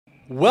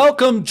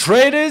Welcome,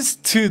 traders,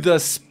 to the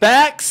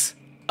SPAX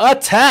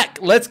Attack.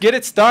 Let's get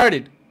it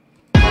started.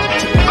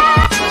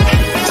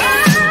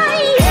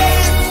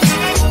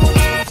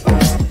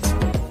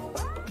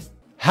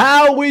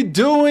 How we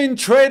doing,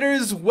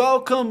 traders?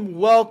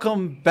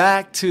 Welcome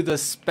back to the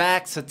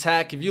SPAX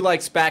Attack. If you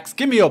like SPACs,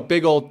 give me a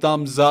big old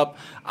thumbs up.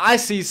 I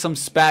see some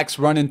SPACs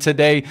running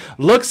today.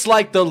 Looks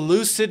like the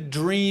lucid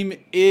dream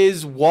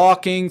is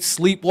walking.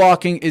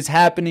 Sleepwalking is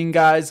happening,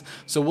 guys.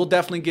 So we'll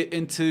definitely get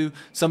into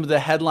some of the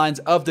headlines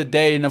of the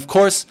day. And of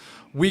course,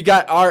 we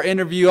got our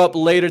interview up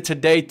later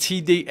today,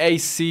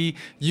 TDAC.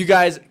 You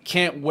guys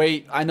can't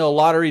wait. I know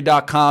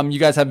lottery.com, you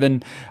guys have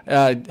been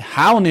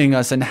hounding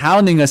us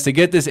to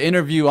get this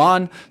interview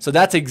on. So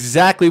that's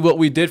exactly what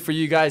we did for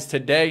you guys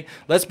today.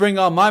 Let's bring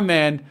on my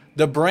man,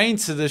 the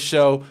brains to the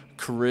show,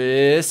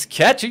 Chris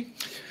Ketchy.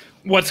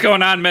 What's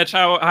going on, Mitch?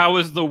 How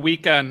was the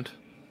weekend?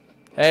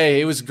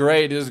 Hey, it was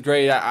great. It was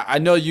great. I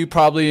know you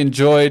probably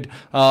enjoyed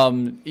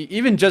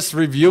even just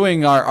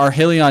reviewing our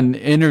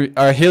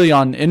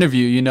Helion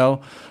interview. You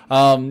know,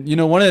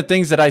 one of the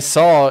things that I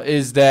saw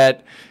is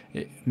that,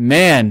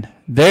 man,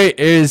 there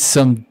is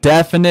some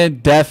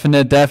definite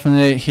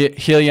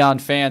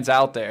Helion fans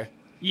out there.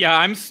 Yeah,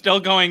 I'm still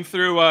going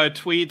through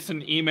tweets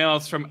and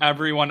emails from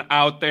everyone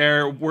out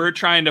there. We're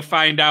trying to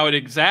find out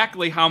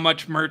exactly how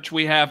much merch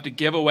we have to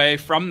give away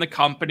from the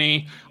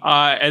company,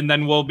 and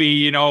then we'll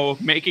be,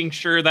 making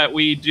sure that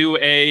we do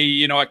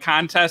a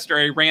contest or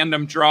a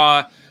random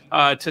draw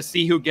to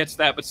see who gets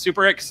that. But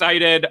super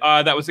excited.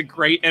 That was a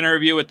great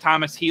interview with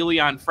Thomas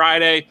Healy on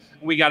Friday.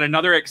 We got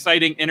another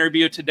exciting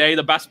interview today.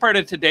 The best part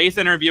of today's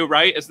interview,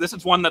 right, is this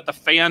is one that the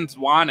fans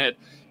wanted.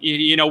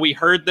 We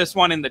heard this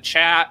one in the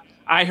chat.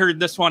 I heard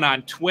this one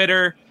on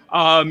Twitter,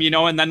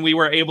 and then we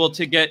were able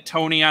to get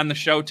Tony on the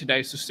show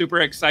today. So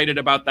super excited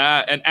about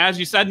that. And as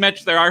you said,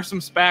 Mitch, there are some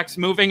SPACs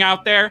moving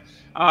out there.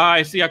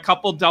 I see a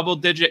couple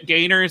double-digit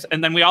gainers.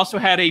 And then we also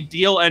had a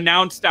deal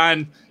announced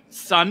on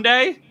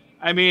Sunday.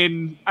 I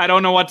mean, I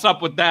don't know what's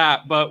up with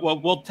that, but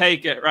we'll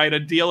take it, right? A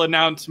deal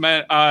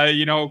announcement,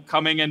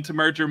 coming into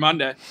Merger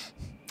Monday.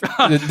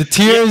 The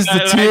tears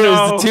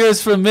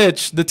for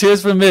Mitch. The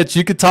tears for Mitch.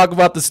 You could talk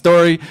about the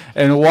story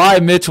and why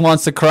Mitch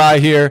wants to cry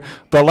here.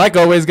 But like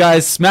always,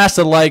 guys, smash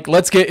the like.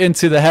 Let's get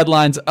into the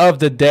headlines of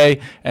the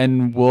day,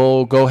 and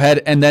we'll go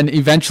ahead and then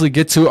eventually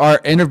get to our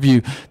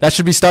interview. That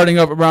should be starting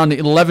up around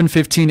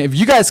 11:15. If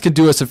you guys could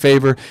do us a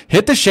favor,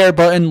 hit the share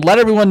button. Let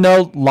everyone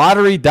know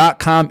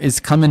lottery.com is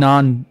coming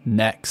on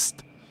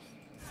next.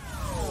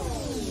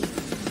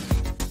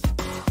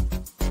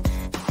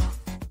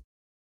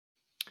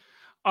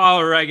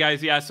 All right,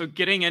 guys. Yeah, so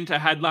getting into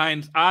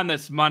headlines on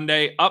this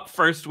Monday. Up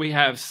first, we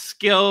have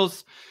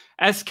Skillz,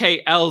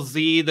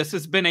 SKLZ. This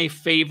has been a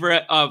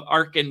favorite of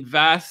ARK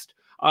Invest.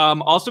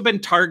 Also been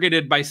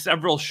targeted by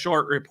several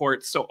short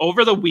reports. So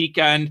over the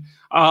weekend,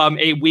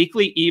 a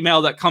weekly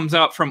email that comes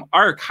out from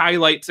ARK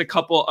highlights a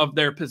couple of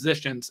their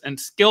positions. And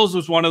Skillz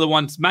was one of the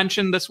ones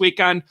mentioned this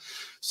weekend.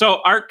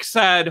 So ARK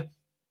said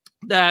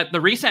that the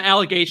recent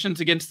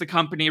allegations against the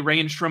company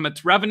ranged from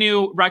its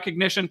revenue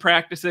recognition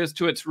practices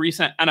to its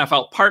recent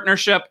NFL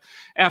partnership.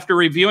 After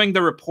reviewing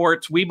the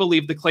reports, we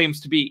believe the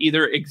claims to be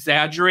either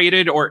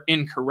exaggerated or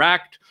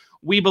incorrect.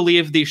 We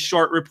believe these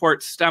short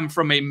reports stem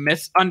from a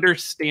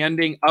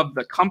misunderstanding of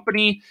the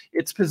company,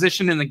 its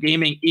position in the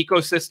gaming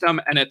ecosystem,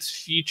 and its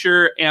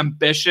future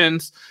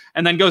ambitions.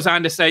 And then goes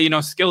on to say,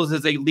 Skillz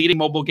is a leading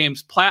mobile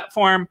games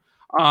platform,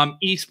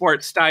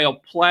 esports style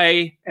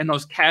play, and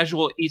those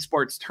casual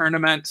esports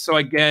tournaments. So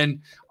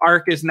again,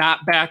 ARK is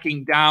not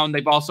backing down.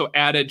 They've also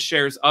added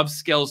shares of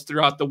Skillz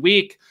throughout the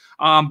week.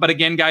 But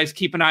again, guys,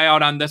 keep an eye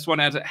out on this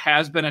one as it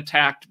has been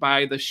attacked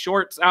by the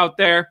shorts out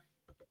there.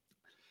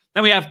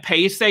 Then we have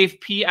Paysafe,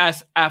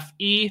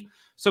 PSFE.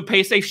 So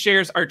Paysafe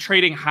shares are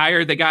trading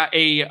higher. They got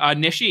a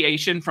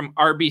initiation from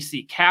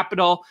RBC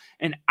Capital,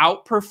 an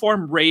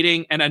outperform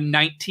rating, and a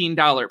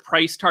 $19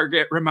 price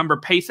target. Remember,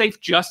 Paysafe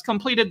just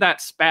completed that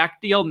SPAC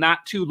deal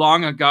not too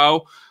long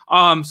ago.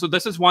 So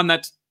this is one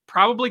that's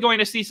probably going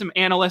to see some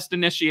analyst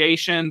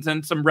initiations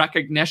and some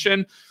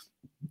recognition,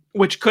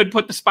 which could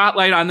put the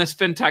spotlight on this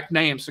fintech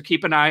name. So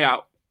keep an eye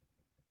out.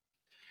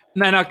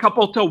 And then a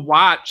couple to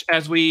watch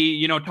as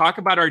we, talk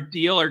about our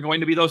deal are going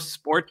to be those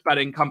sports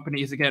betting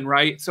companies again,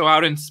 right? So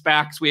out in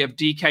SPACs, we have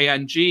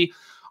DKNG,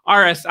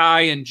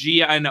 RSI, and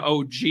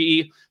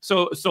GNOG.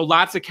 So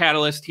lots of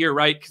catalyst here,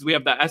 right? Because we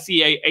have the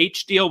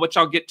SEAH deal, which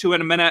I'll get to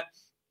in a minute.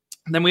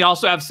 And then we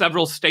also have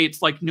several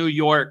states like New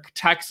York,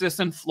 Texas,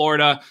 and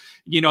Florida,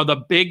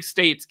 the big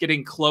states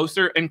getting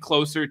closer and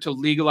closer to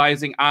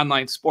legalizing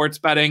online sports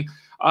betting.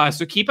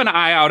 So keep an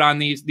eye out on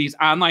these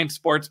online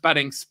sports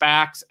betting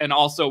SPACs, and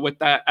also with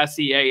that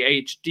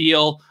SEAH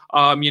deal,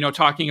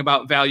 talking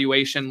about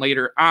valuation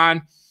later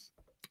on.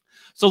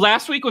 So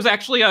last week was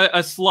actually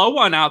a slow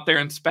one out there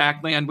in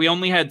SPAC land. We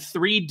only had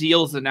 3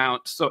 deals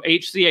announced. So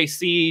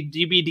HCAC,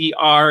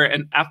 DBDR,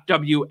 and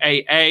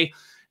FWAA.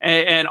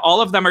 And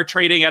all of them are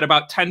trading at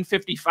about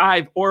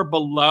 1055 or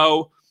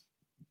below.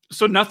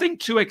 So nothing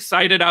too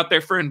excited out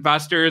there for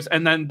investors.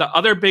 And then the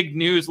other big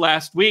news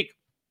last week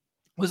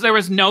was there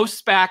was no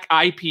SPAC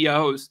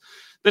IPOs.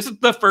 This is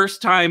the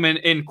first time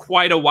in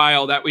quite a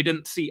while that we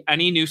didn't see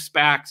any new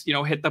SPACs,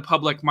 hit the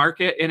public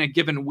market in a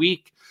given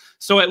week.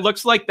 So it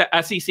looks like the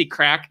SEC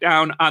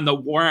crackdown on the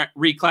warrant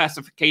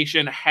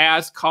reclassification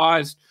has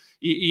caused,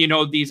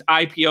 these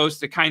IPOs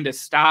to kind of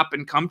stop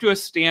and come to a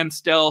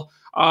standstill,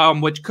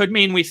 which could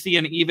mean we see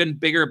an even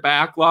bigger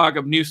backlog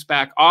of new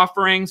SPAC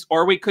offerings,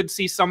 or we could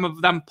see some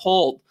of them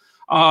pulled,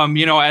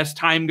 as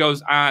time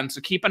goes on.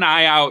 So keep an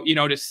eye out,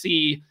 to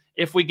see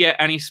if we get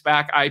any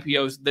SPAC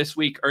IPOs this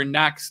week or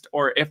next,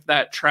 or if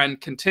that trend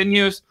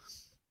continues.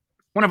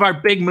 One of our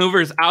big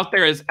movers out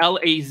there is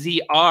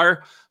LAZR.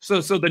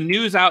 So the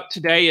news out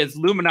today is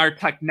Luminar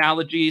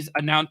Technologies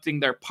announcing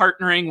they're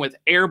partnering with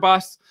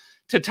Airbus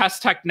to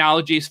test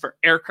technologies for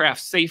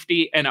aircraft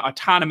safety and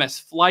autonomous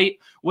flight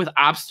with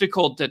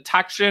obstacle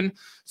detection.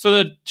 So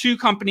the two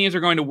companies are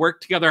going to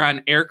work together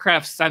on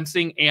aircraft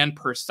sensing and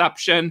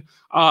perception.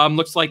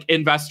 Looks like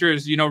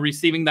investors,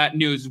 receiving that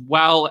news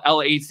well.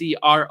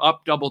 LAZR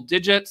up double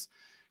digits.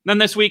 Then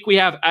this week we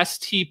have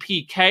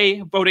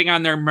STPK voting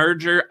on their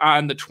merger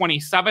on the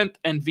 27th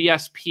and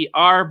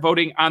VSPR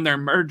voting on their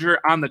merger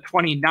on the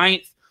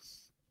 29th.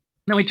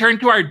 Then we turn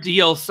to our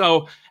deal.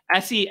 So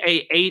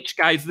SEAH,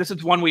 guys, this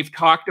is one we've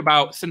talked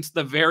about since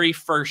the very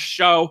first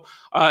show,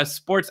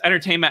 sports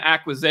entertainment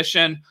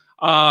acquisition.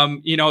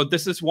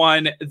 This is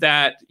one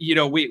that,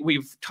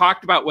 we've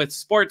talked about with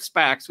sports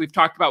SPACs. We've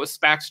talked about with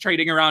SPACs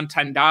trading around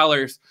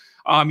 $10.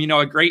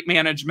 A great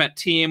management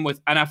team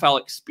with NFL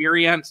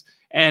experience.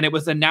 And it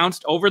was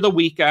announced over the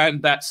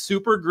weekend that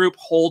Super Group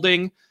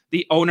Holding,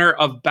 the owner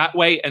of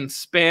Betway and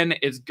Spin,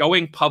 is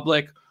going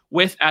public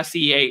with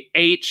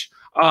SEAH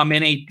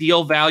in a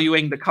deal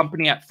valuing the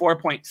company at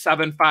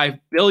 $4.75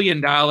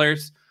 billion.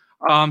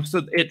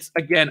 So it's,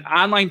 again,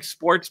 online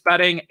sports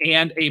betting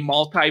and a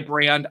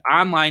multi-brand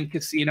online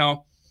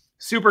casino.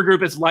 Super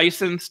Group is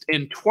licensed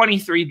in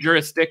 23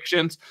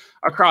 jurisdictions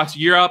across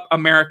Europe,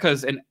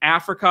 Americas, and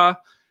Africa.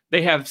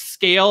 They have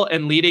scale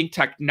and leading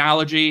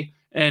technology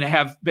and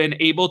have been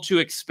able to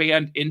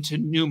expand into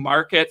new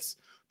markets,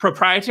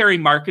 proprietary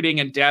marketing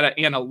and data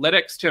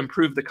analytics to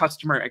improve the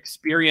customer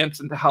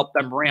experience and to help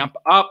them ramp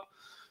up.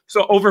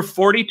 So over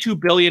 $42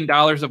 billion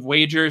of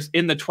wagers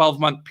in the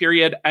 12-month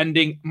period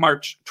ending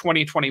March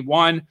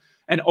 2021,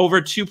 and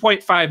over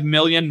 2.5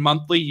 million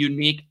monthly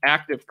unique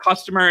active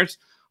customers.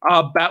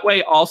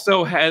 Betway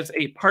also has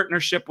a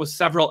partnership with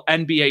several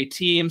NBA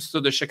teams, so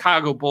the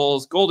Chicago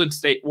Bulls, Golden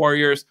State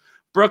Warriors,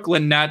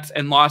 Brooklyn Nets,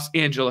 and Los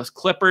Angeles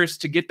Clippers,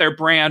 to get their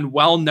brand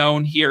well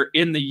known here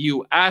in the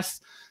U.S.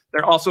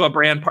 They're also a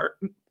brand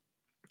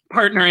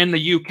partner in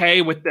the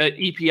UK with the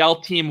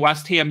EPL team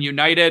West Ham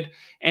United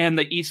and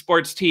the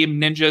esports team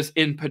Ninjas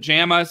in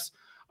Pajamas.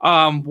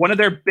 One of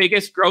their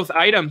biggest growth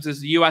items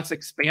is U.S.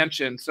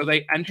 expansion. So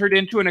they entered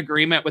into an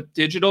agreement with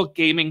Digital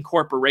Gaming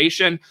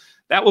Corporation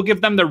that will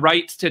give them the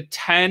rights to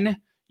 10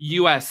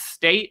 U.S.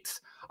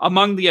 states.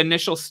 Among the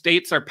initial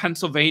states are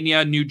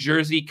Pennsylvania, New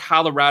Jersey,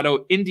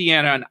 Colorado,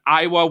 Indiana, and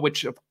Iowa,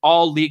 which have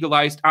all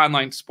legalized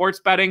online sports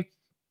betting.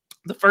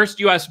 The first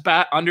U.S.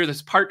 bet under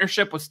this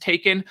partnership was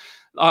taken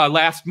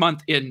last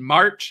month in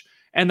March.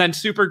 And then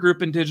Super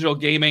Group and Digital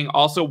Gaming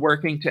also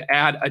working to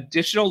add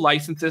additional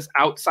licenses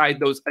outside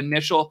those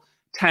initial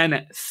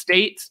 10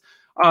 states.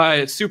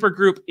 Super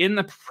Group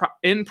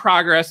in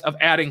progress of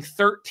adding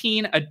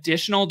 13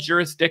 additional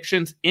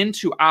jurisdictions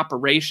into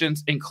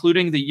operations,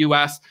 including the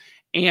U.S.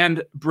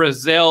 and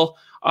Brazil.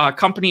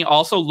 Company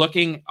also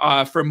looking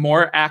for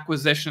more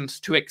acquisitions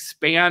to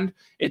expand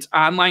its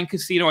online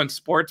casino and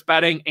sports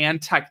betting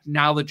and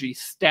technology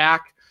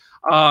stack.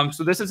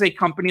 So this is a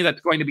company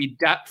that's going to be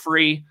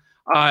debt-free.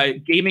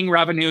 Gaming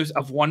revenues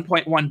of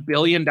 $1.1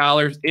 billion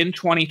in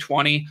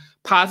 2020,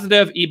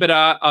 positive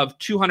EBITDA of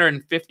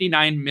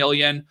 $259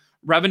 million.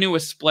 Revenue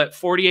was split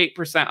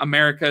 48%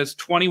 Americas,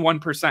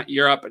 21%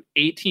 Europe,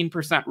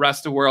 18%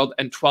 rest of the world,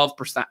 and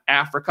 12%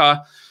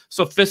 Africa.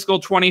 So fiscal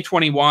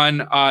 2021,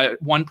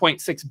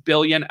 1.6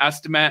 billion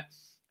estimate,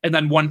 and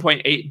then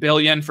 1.8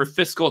 billion for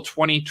fiscal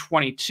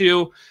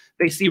 2022.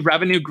 They see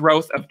revenue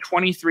growth of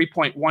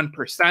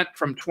 23.1%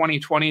 from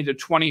 2020 to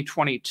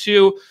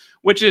 2022,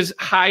 which is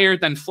higher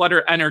than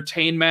Flutter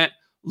Entertainment,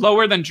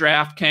 lower than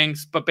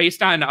DraftKings, but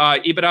based on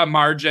EBITDA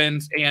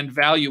margins and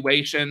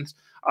valuations,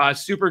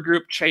 Super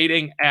Group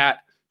trading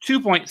at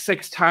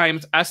 2.6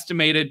 times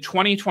estimated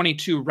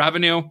 2022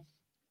 revenue.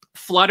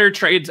 Flutter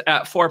trades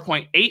at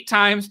 4.8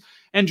 times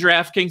and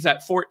DraftKings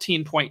at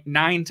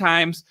 14.9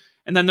 times.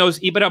 And then those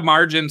EBITDA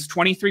margins,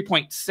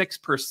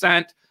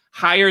 23.6%,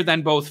 higher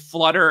than both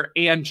Flutter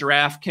and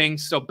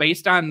DraftKings. So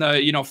based on the,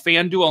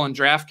 FanDuel and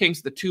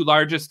DraftKings, the two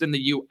largest in the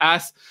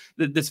US,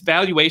 this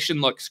valuation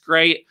looks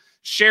great.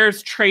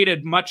 Shares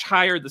traded much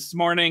higher this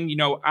morning,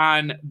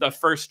 on the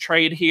first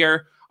trade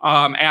here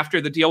after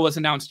the deal was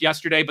announced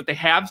yesterday, but they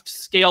have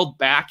scaled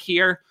back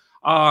here.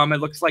 It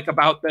looks like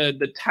about the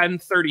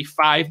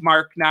 1035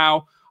 mark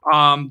now.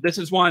 This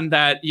is one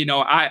that,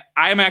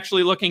 I'm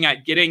actually looking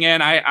at getting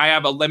in. I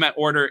have a limit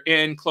order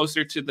in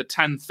closer to the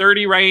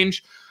 1030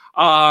 range.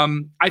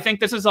 I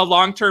think this is a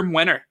long-term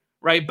winner.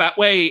 right?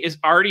 Betway is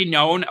already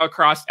known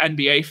across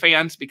NBA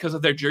fans because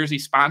of their jersey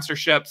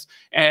sponsorships.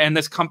 And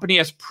this company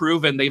has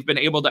proven they've been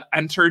able to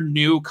enter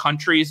new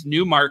countries,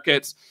 new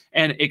markets,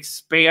 and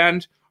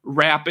expand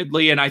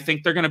rapidly. And I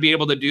think they're going to be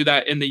able to do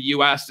that in the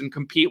US and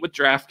compete with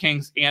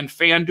DraftKings and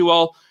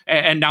FanDuel.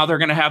 And now they're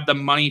going to have the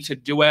money to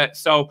do it.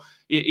 So,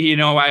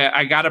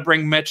 I got to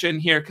bring Mitch in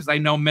here because I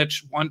know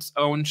Mitch once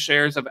owned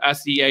shares of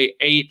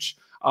SEAH.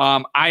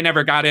 I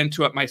never got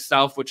into it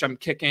myself, which I'm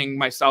kicking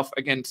myself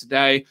again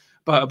today.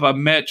 But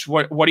Mitch,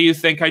 what do you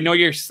think? I know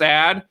you're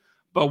sad,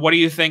 but what do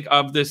you think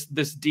of this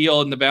deal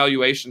and the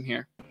valuation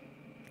here?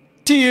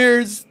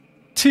 Tears,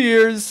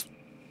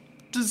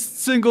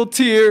 just single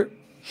tear.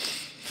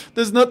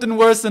 There's nothing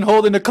worse than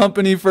holding a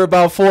company for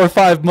about 4 or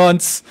 5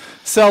 months,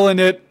 selling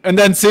it, and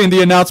then seeing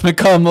the announcement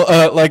come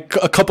like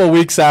a couple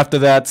weeks after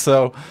that.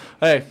 So,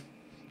 hey,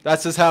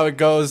 that's just how it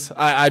goes.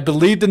 I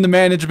believed in the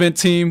management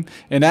team,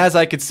 and as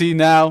I could see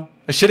now,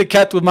 I should have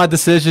kept with my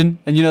decision,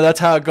 and that's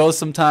how it goes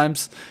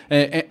sometimes.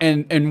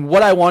 And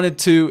what I wanted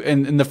to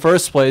in the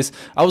first place,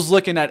 I was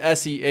looking at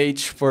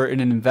SEH for an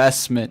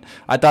investment.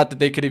 I thought that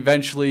they could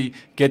eventually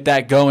get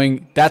that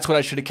going. That's what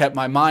I should have kept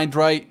my mind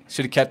right.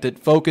 Should have kept it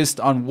focused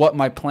on what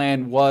my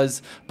plan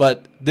was.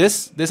 But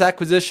this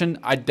acquisition,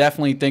 I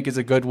definitely think is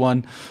a good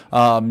one.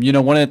 One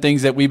of the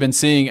things that we've been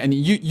seeing, and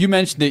you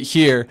mentioned it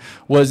here,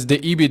 was the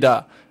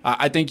EBITDA.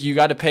 I think you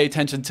got to pay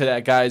attention to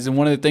that, guys. And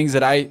one of the things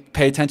that I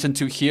pay attention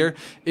to here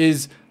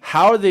is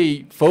how are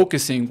they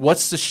focusing?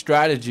 What's the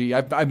strategy?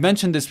 I've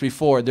mentioned this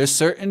before. There's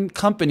certain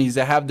companies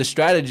that have the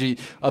strategy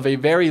of a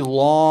very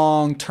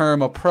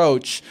long-term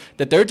approach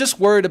that they're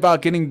just worried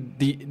about getting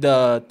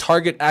the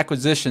target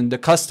acquisition, the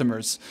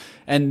customers.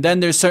 And then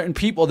there's certain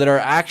people that are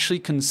actually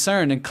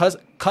concerned, and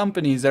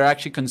companies that are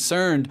actually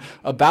concerned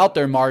about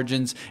their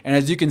margins. And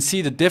as you can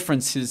see the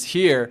differences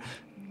here,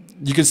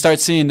 you can start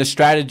seeing the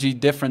strategy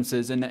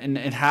differences and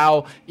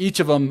how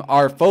each of them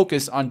are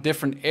focused on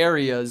different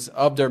areas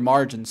of their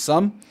margins.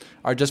 Some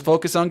are just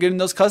focused on getting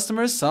those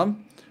customers.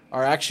 Some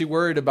are actually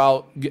worried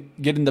about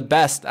getting the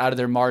best out of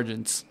their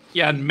margins.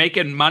 Yeah, and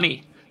making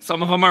money.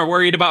 Some of them are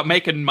worried about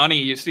making money.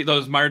 You see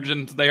those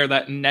margins there,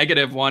 that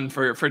negative one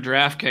for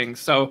DraftKings.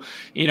 So,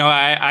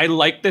 I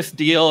like this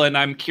deal, and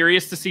I'm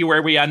curious to see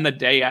where we end the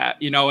day at.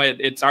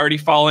 It's already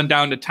fallen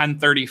down to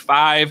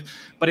 1035,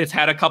 but it's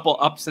had a couple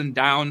ups and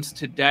downs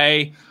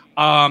today.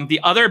 The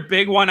other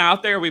big one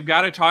out there we've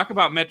got to talk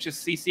about, Mitch, is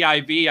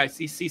CCIV. I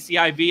see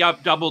CCIV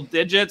up double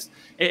digits.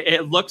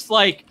 It looks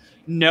like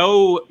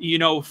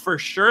no, for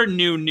sure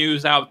new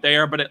news out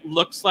there, but it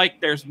looks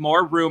like there's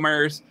more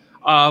rumors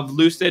of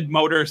Lucid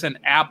Motors and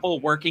Apple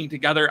working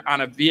together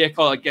on a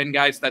vehicle. Again,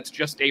 guys, that's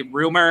just a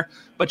rumor,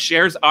 but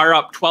shares are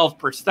up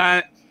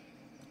 12%.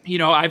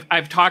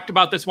 I've talked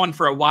about this one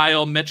for a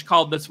while. Mitch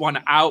called this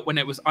one out when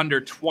it was under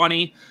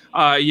 20,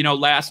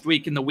 last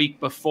week and the week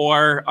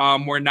before.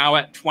 We're now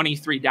at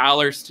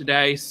 $23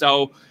 today.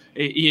 So,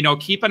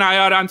 keep an eye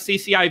out on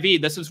CCIV.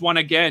 This is one,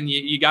 again,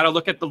 you got to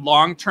look at the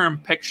long-term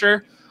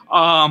picture.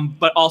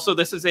 But also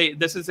this is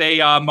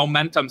a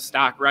momentum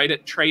stock, right?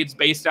 It trades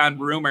based on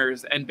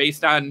rumors and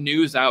based on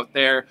news out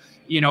there,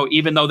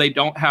 even though they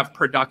don't have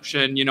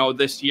production,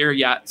 this year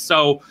yet.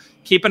 So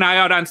keep an eye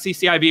out on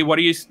CCIV. What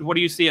are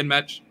you seeing,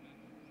 Mitch?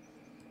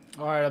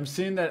 All right, I'm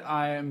seeing that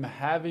I am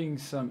having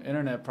some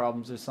internet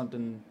problems or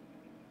something.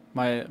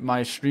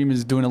 My stream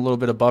is doing a little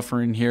bit of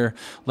buffering here.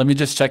 Let me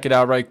just check it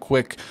out right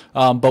quick.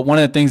 But one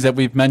of the things that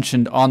we've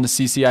mentioned on the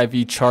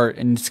CCIV chart,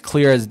 and it's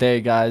clear as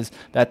day, guys,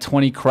 that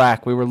 20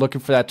 crack. We were looking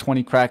for that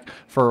 20 crack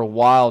for a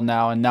while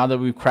now, and now that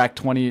we've cracked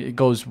 20, it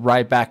goes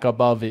right back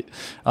above it.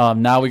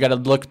 Now we got to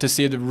look to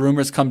see if the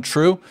rumors come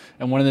true,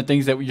 and one of the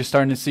things that we're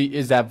starting to see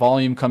is that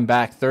volume come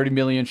back. 30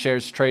 million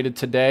shares traded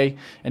today,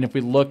 and if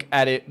we look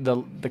at it,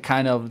 the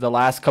kind of the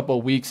last couple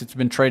of weeks, it's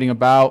been trading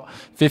about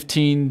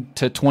 15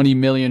 to 20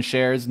 million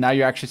shares. Now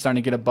you're actually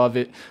starting to get above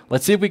it.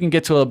 Let's see if we can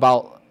get to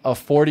about a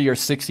 40 or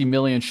 60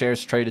 million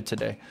shares traded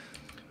today.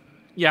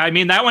 Yeah, I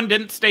mean, that one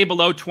didn't stay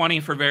below 20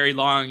 for very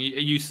long.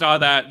 You saw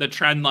that, the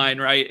trend line,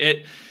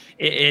 right?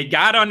 It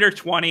got under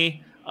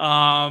 20,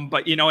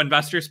 but,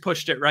 investors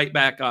pushed it right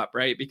back up,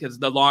 right? Because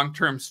the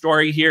long-term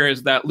story here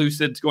is that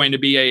Lucid's going to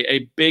be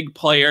a big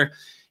player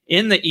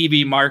in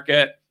the EV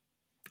market.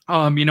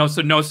 So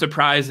no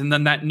surprise. And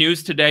then that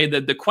news today,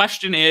 the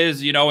question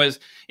is,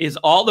 is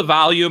all the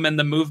volume and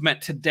the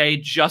movement today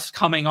just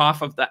coming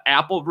off of the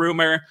Apple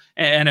rumor?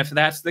 And if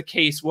that's the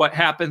case, what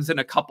happens in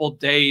a couple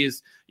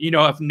days,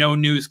 if no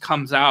news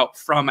comes out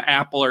from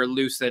Apple or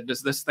Lucid?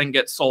 Does this thing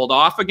get sold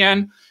off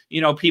again?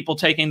 People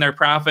taking their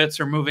profits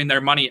or moving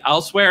their money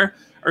elsewhere?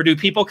 Or do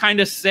people kind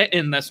of sit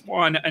in this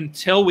one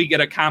until we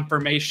get a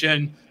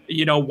confirmation,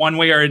 one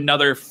way or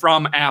another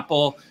from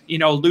Apple?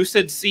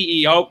 Lucid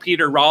CEO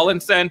Peter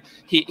Rawlinson,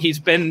 he's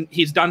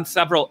done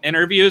several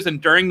interviews, and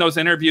during those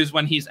interviews,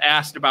 when he's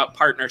asked about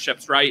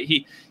partnerships, right,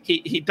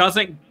 he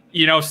doesn't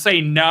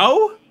say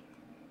no,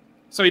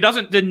 so he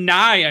doesn't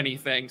deny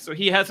anything. So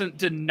he hasn't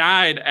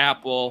denied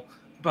Apple,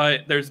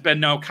 but there's been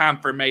no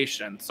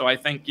confirmation. So I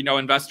think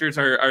investors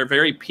are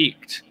very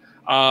piqued,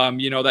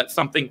 that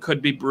something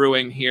could be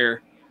brewing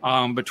here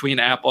between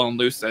Apple and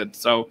Lucid.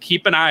 So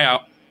keep an eye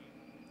out.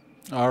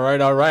 All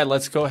right.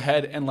 Let's go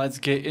ahead and let's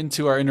get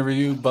into our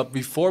interview. But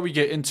before we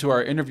get into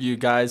our interview,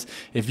 guys,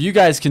 if you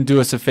guys can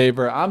do us a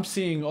favor, I'm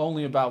seeing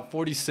only about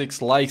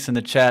 46 likes in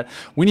the chat.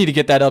 We need to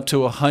get that up to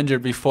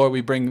 100 before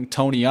we bring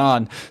Tony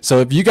on.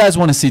 So if you guys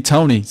want to see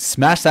Tony,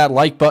 smash that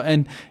like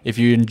button. If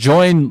you're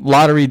enjoying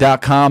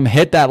lottery.com,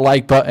 hit that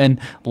like button.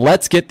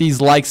 Let's get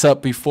these likes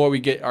up before we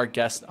get our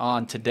guest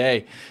on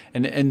today.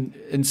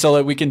 And so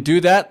that we can do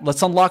that,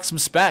 let's unlock some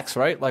SPACs,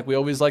 right? Like we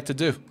always like to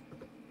do.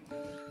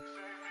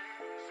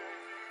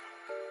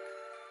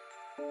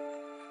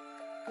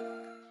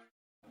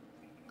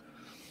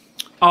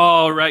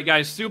 All right,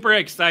 guys, super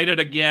excited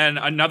again.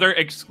 Another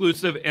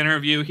exclusive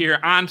interview here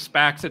on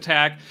SPAX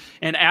Attack.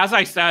 And as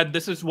I said,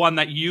 this is one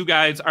that you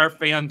guys, our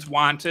fans,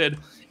 wanted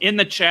in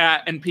the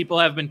chat, and people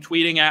have been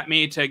tweeting at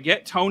me to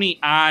get Tony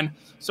on.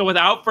 So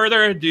without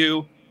further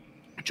ado,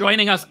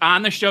 joining us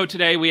on the show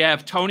today, we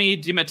have Tony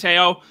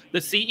DiMatteo, the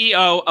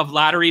CEO of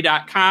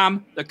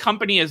Lottery.com. The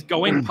company is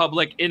going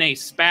public in a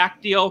SPAC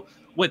deal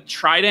with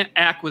Trident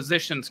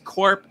Acquisitions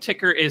Corp.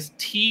 Ticker is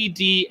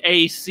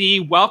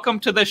TDAC. Welcome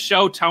to the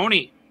show,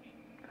 Tony.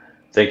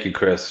 Thank you,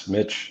 Chris.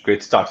 Mitch,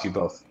 great to talk to you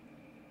both.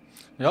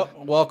 Yep,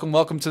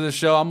 welcome to the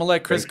show. I'm going to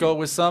let Chris go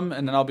with some,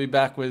 and then I'll be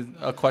back with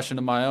a question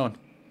of my own.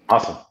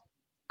 Awesome.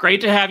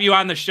 Great to have you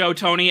on the show,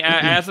 Tony.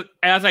 As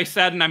I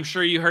said, and I'm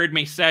sure you heard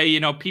me say,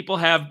 people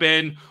have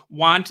been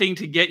wanting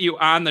to get you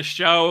on the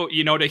show,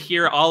 to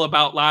hear all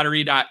about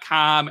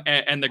Lottery.com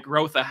and the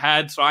growth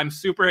ahead. So I'm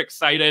super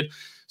excited.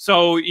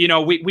 So,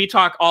 we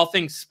talk all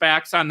things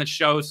SPACs on the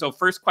show. So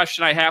first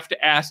question I have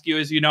to ask you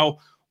is,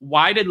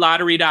 why did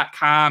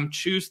Lottery.com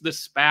choose the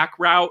SPAC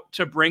route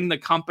to bring the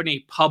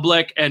company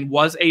public? And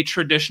was a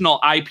traditional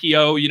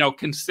IPO,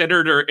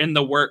 considered or in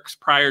the works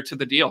prior to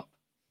the deal?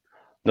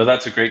 No,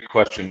 that's a great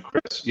question,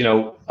 Chris.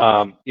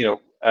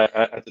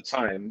 At the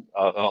time,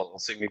 I'll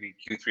say maybe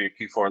Q3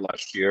 or Q4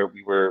 last year,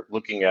 we were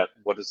looking at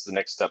what is the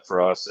next step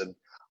for us. And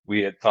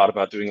we had thought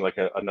about doing like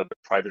another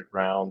private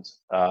round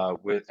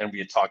and we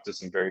had talked to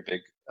some very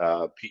big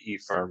PE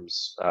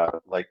firms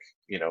like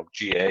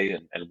GA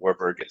and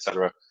Warburg, et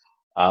cetera.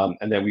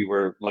 And then we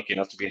were lucky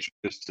enough to be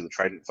introduced to the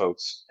Trident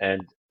folks.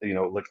 And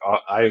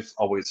I've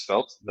always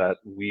felt that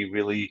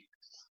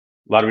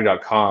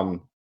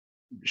Lottery.com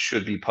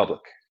should be public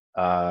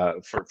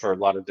for a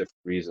lot of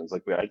different reasons.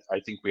 I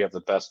think we have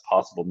the best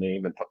possible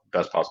name and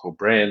best possible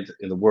brand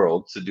in the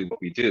world to do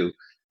what we do.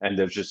 And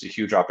there's just a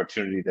huge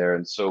opportunity there.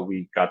 And so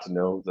we got to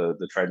know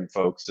the Trident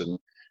folks and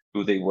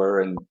who they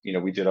were. And,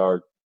 we did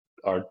our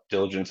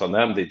diligence on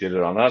them. They did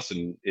it on us.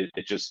 And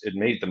it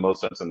made the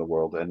most sense in the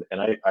world. And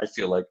I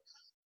feel like,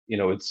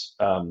 it's,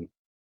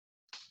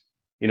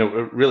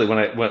 really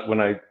when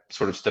I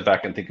sort of step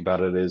back and think about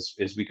it is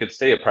we could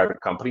stay a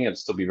private company and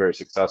still be very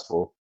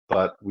successful,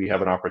 but we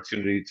have an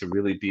opportunity to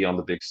really be on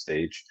the big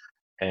stage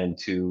and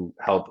to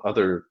help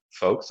other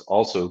folks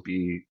also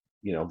be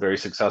very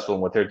successful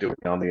in what they're doing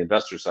on the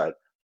investor side.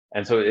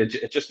 And so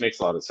it just makes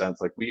a lot of sense.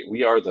 Like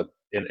we are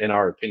in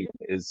our opinion,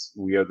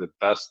 we are the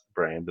best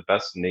brand, the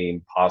best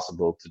name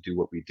possible to do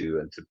what we do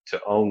and to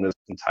own this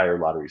entire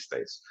lottery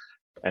space.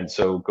 And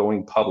so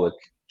going public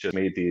just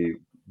made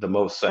the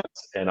most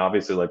sense. And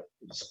obviously, like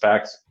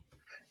SPACs,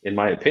 in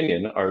my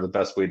opinion, are the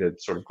best way to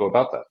sort of go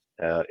about that.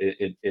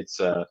 It's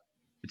a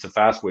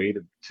fast way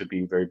to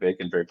be very big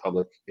and very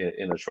public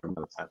in a short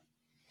amount of time.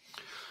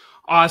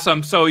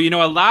 Awesome. So,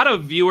 a lot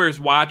of viewers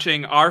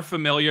watching are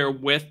familiar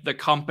with the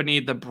company,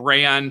 the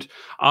brand,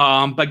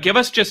 but give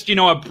us just,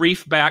 a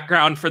brief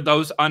background for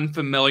those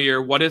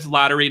unfamiliar. What is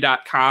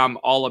Lottery.com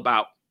all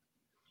about?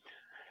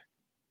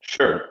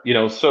 Sure.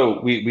 So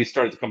we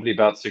started the company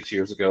about 6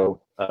 years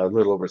ago, a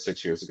little over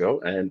 6 years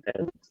ago. And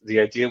the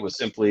idea was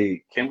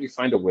simply, can we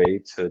find a way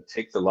to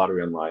take the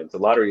lottery online? The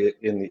lottery,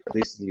 at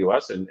least in the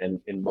US and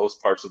in most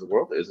parts of the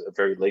world, is a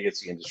very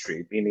legacy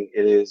industry, meaning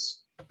it is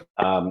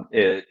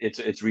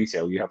it's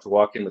retail. You have to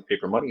walk in with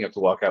paper money, you have to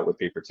walk out with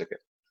paper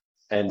ticket.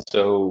 And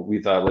so we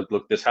thought,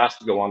 look, this has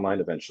to go online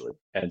eventually.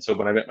 And so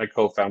when I met my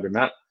co-founder,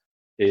 Matt,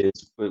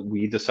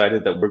 we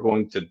decided that we're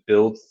going to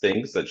build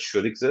things that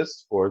should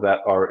exist or that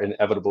are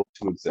inevitable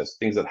to exist,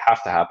 things that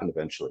have to happen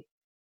eventually.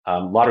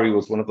 Lottery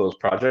was one of those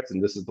projects,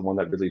 and this is the one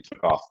that really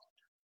took off.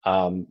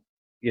 And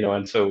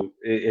so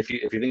if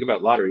you think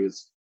about lottery,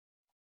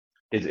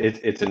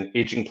 it's an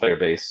aging player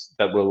base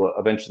that will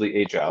eventually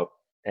age out.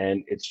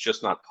 And it's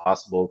just not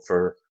possible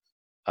for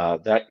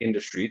that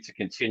industry to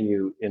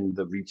continue in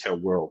the retail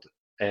world.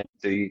 And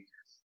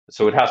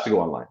so it has to go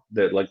online.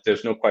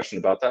 There's no question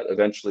about that.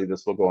 Eventually,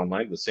 this will go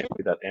online the same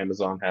way that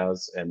Amazon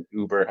has and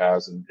Uber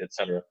has, and et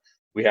cetera.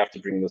 We have to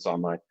bring this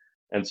online.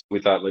 And so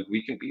we thought,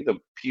 we can be the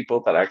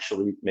people that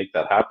actually make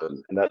that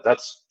happen. And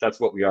that's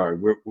what we are.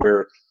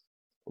 We're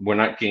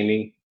not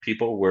gaming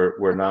people.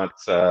 We're not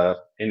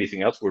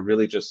anything else. We're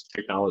really just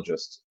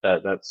technologists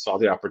that saw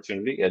the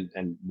opportunity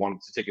and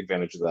wanted to take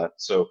advantage of that.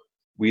 So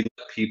we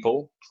let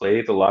people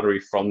play the lottery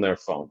from their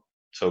phone.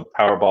 So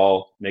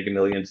Powerball, Mega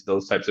Millions,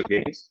 those types of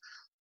games.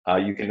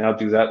 You can now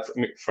do that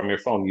from your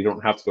phone. You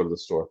don't have to go to the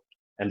store.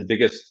 And the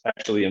biggest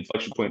actually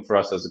inflection point for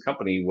us as a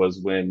company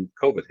was when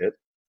COVID hit.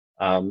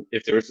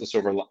 If there is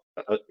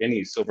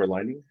any silver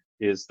lining,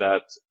 is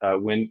that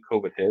when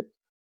COVID hit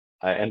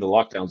and the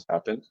lockdowns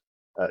happened,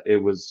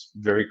 it was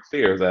very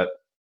clear that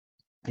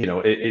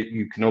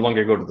you can no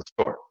longer go to the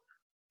store,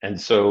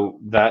 and so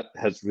that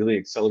has really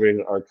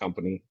accelerated our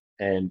company.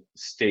 And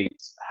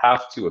states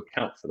have to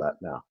account for that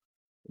now.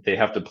 They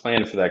have to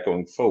plan for that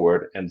going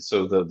forward. And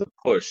so the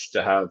push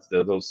to have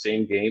those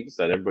same games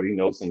that everybody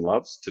knows and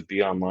loves to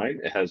be online,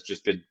 it has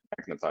just been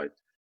magnified.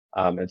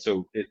 And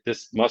so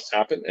this must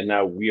happen. And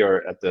now we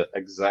are at the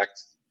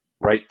exact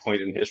right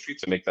point in history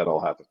to make that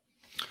all happen.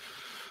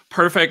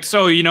 Perfect.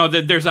 So,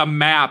 there's a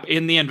map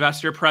in the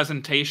investor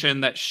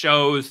presentation that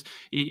shows,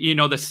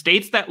 the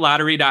states that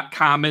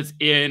lottery.com is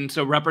in.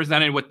 So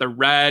represented with the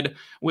red,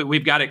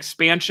 we've got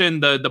expansion,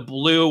 the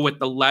blue with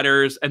the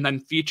letters, and then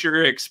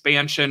future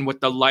expansion with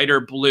the lighter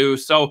blue.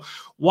 So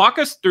walk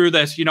us through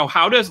this.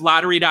 How does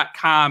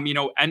lottery.com,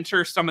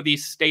 enter some of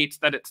these states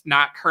that it's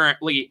not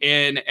currently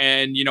in?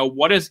 And,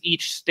 what does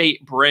each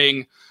state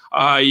bring,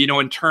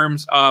 in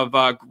terms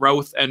of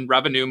growth and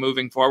revenue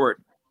moving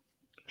forward?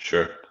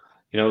 Sure.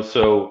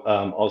 So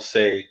I'll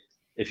say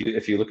if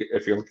you're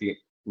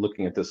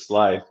looking at this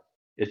slide,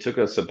 it took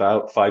us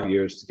about 5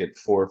 years to get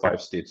 4 or 5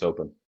 states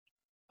open,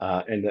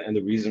 and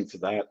the reason for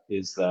that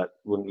is that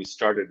when we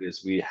started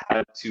is we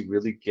had to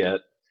really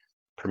get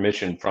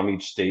permission from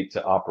each state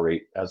to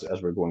operate as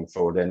we're going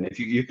forward. And if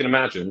you can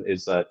imagine,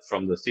 is that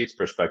from the state's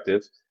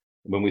perspective,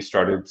 when we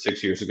started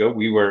 6 years ago,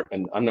 we were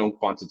an unknown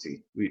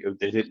quantity.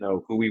 They didn't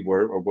know who we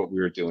were or what we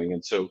were doing,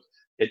 and so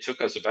it took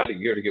us about a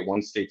year to get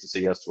one state to say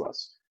yes to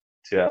us,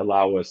 to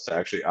allow us to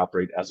actually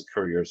operate as a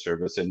courier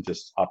service and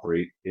just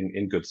operate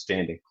in good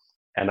standing.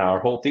 And our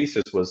whole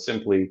thesis was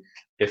simply,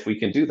 if we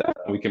can do that,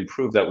 and we can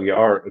prove that we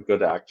are a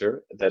good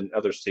actor, then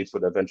other states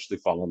would eventually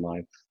fall in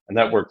line. And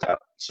that worked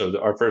out. So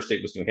our first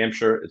state was New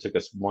Hampshire. It took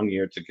us 1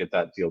 year to get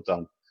that deal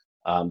done,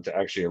 to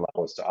actually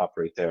allow us to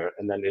operate there.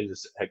 And then it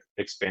is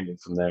expanding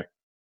from there.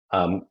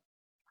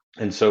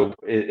 And so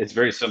it's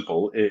very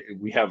simple.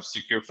 We have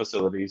secure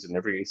facilities in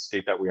every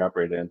state that we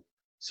operate in.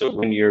 So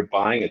when you're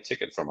buying a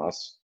ticket from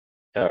us,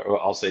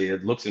 or I'll say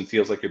it looks and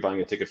feels like you're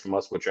buying a ticket from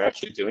us, what you're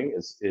actually doing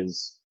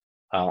is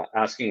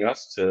asking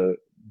us to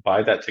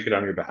buy that ticket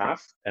on your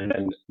behalf and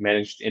then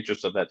manage the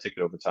interest of that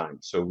ticket over time.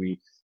 So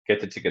we get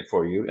the ticket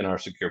for you in our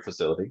secure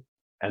facility,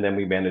 and then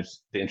we manage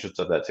the interest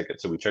of that ticket.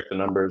 So we check the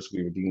numbers,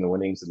 we redeem the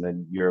winnings, and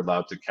then you're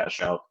allowed to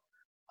cash out.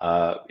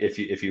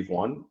 If you've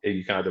won,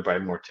 you can either buy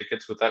more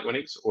tickets with that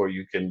winnings, or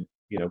you can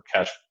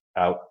cash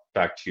out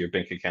back to your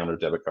bank account or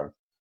debit card.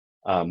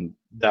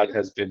 That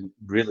has been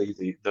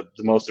really the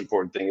most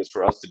important thing, is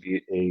for us to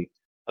be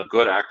a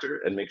good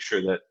actor and make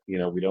sure that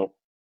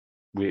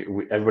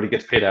everybody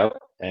gets paid out,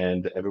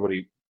 and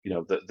everybody,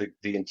 the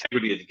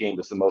integrity of the game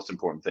is the most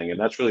important thing, and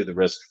that's really the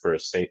risk for a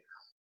state.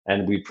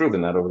 And we've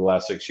proven that over the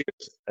last 6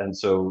 years. And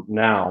so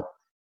now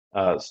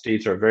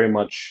states are very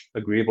much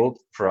agreeable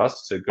for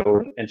us to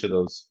go into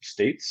those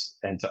states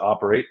and to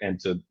operate and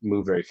to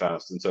move very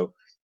fast. And so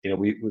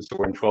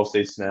we're in 12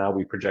 states now.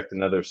 We project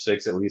another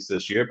 6 at least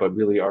this year, but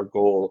really our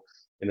goal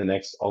in the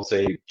next, I'll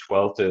say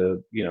 12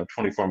 to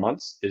 24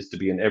 months, is to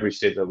be in every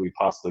state that we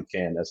possibly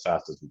can as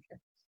fast as we can,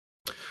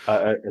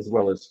 as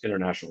well as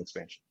international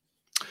expansion.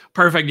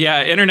 Perfect.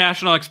 Yeah,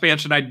 international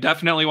expansion. I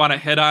definitely want to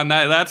hit on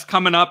that. That's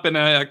coming up in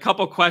a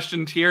couple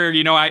questions here.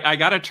 I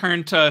got to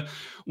turn to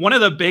one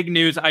of the big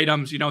news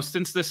items,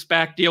 since the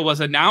SPAC deal was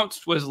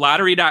announced, was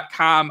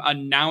lottery.com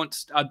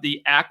announced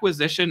the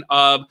acquisition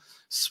of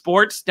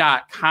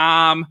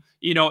sports.com,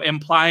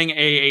 implying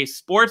a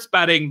sports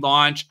betting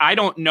launch. I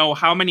don't know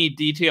how many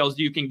details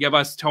you can give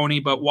us, Tony,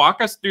 but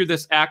walk us through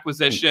this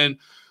acquisition,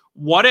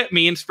 what it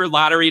means for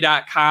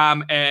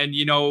lottery.com. And,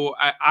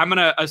 I'm going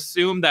to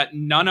assume that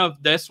none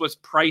of this was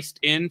priced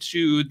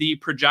into the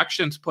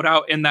projections put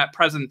out in that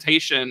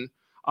presentation,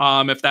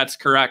 if that's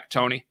correct,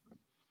 Tony.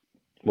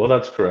 Well,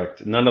 that's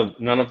correct. None of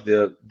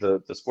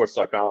the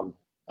sports.com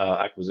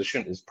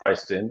acquisition is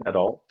priced in at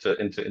all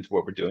into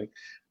what we're doing.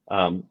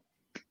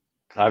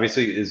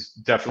 Obviously, is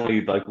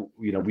definitely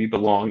we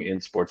belong in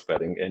sports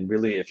betting, and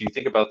really, if you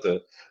think about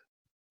the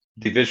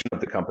vision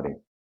of the company,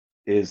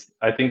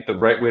 I think the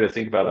right way to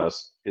think about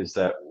us is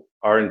that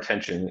our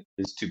intention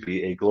is to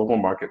be a global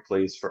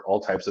marketplace for all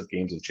types of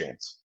games of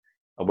chance,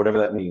 whatever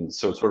that means.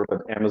 So sort of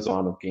an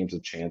Amazon of games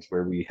of chance,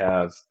 where we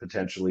have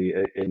potentially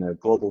in a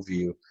global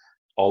view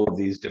all of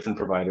these different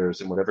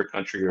providers in whatever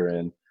country you're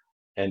in.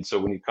 And so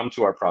when you come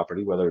to our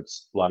property, whether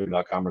it's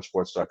lottery.com or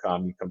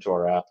sports.com, you come to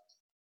our app,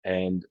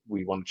 and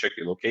we want to check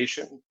your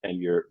location and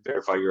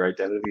verify your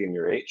identity and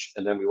your age.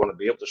 And then we want to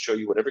be able to show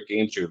you whatever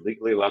games you're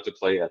legally allowed to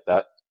play at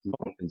that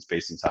moment in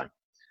space and time.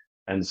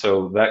 And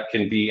so that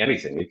can be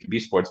anything. It can be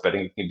sports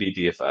betting, it can be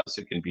DFS,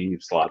 it can be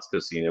slots,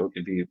 casino, it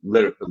can be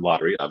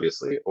lottery,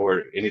 obviously,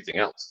 or anything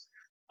else.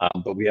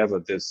 But we have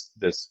this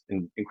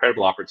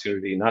incredible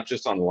opportunity, not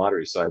just on the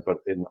lottery side, but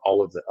in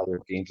all of the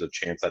other games of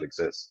chance that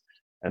exist.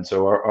 And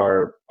so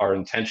our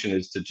intention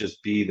is to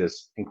just be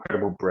this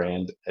incredible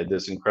brand,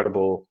 this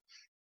incredible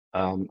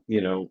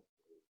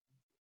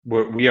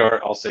we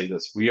are, I'll say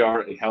this, we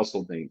are a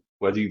household name.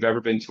 Whether you've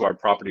ever been to our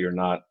property or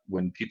not,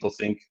 when people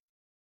think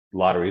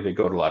lottery, they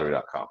go to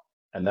lottery.com.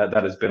 And that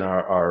has been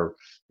our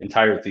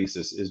entire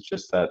thesis, is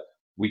just that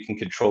we can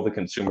control the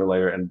consumer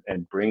layer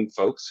and bring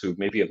folks who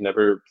maybe have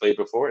never played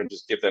before and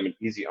just give them an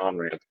easy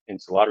on-ramp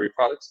into lottery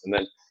products. And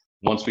then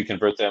once we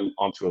convert them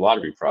onto a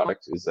lottery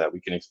product, is that we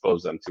can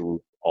expose them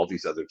to all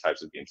these other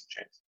types of games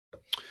and chains.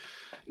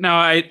 Now,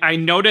 I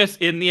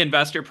noticed in the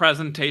investor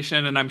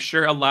presentation, and I'm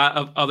sure a lot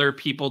of other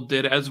people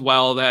did as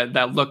well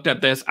that looked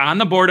at this, on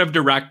the board of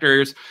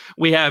directors,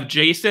 we have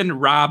Jason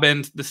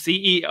Robins, the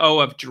CEO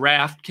of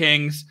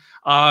DraftKings.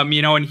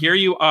 And here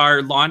you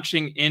are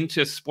launching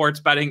into sports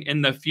betting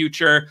in the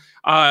future.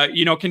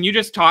 Can you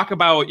just talk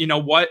about,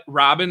 what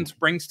Robins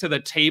brings to the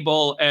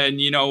table? And,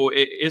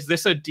 is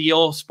this a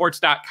deal,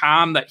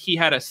 sports.com, that he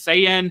had a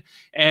say in?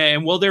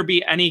 And will there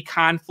be any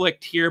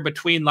conflict here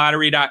between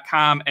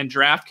lottery.com and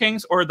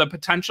DraftKings, or the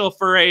potential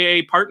for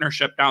a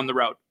partnership down the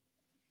road?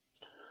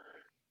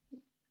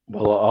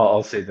 Well,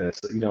 I'll say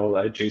this,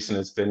 Jason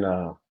has been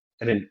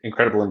an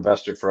incredible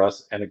investor for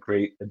us and a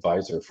great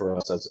advisor for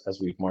us as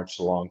we've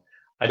marched along.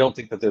 I don't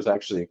think that there's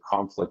actually a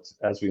conflict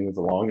as we move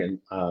along.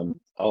 And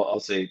I'll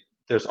say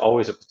there's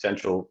always a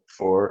potential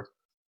for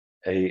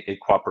a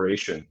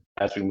cooperation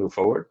as we move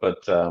forward.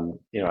 But,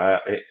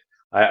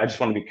 I just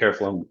want to be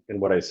careful in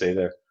what I say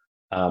there.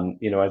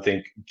 I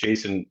think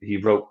Jason, he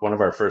wrote one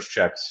of our first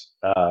checks.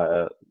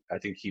 I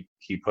think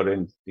he put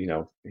in,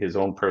 his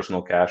own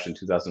personal cash in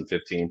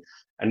 2015.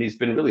 And he's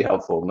been really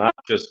helpful, not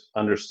just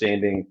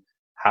understanding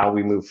how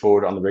we move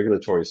forward on the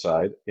regulatory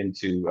side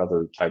into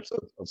other types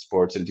of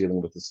sports and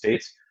dealing with the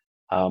states,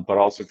 but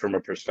also from a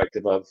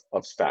perspective of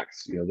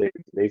SPACs.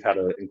 They've had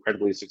an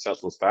incredibly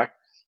successful SPAC,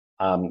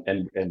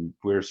 and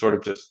we're sort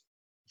of just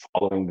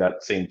following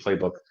that same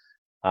playbook.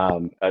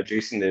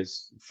 Jason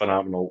is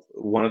phenomenal,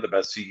 one of the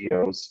best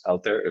CEOs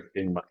out there,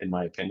 in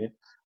my opinion,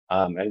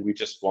 and we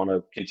just want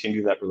to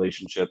continue that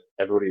relationship.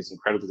 Everybody is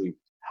incredibly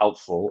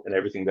helpful in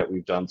everything that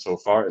we've done so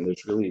far, and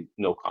there's really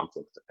no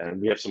conflict.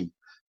 And we have some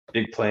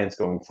big plans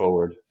going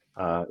forward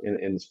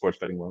in the sports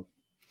betting world.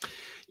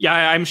 Yeah,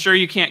 I'm sure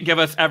you can't give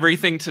us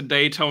everything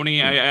today, Tony.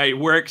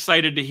 We're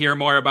excited to hear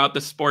more about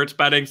the sports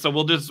betting, so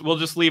we'll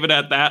just leave it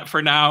at that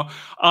for now.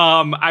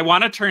 I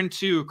want to turn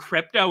to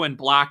crypto and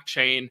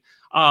blockchain.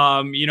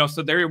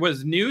 So there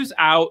was news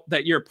out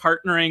that you're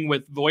partnering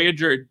with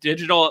Voyager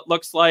Digital, it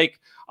looks like,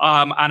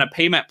 on a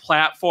payment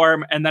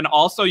platform. And then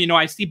also,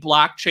 I see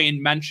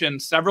blockchain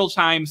mentioned several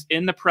times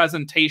in the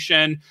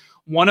presentation.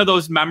 One of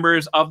those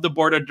members of the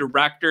board of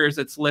directors,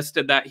 it's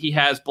listed that he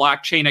has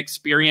blockchain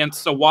experience.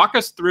 So walk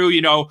us through,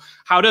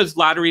 how does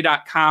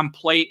lottery.com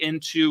play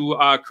into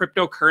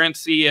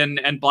cryptocurrency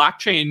and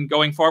blockchain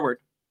going forward?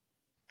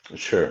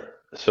 Sure.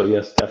 So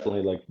yes,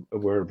 definitely.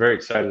 We're very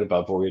excited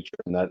about Voyager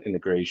and that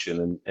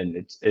integration.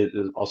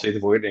 And I'll say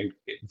the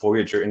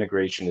Voyager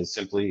integration is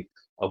simply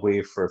a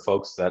way for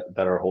folks that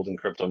are holding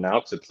crypto now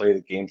to play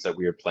the games that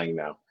we are playing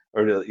now,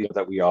 or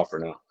that we offer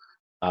now.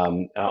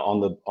 On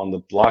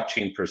the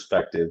blockchain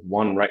perspective,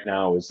 one right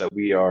now is that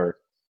we are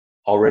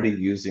already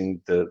using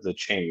the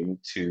chain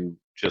to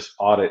just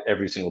audit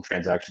every single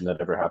transaction that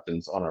ever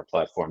happens on our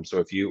platform. So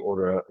if you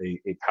order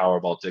a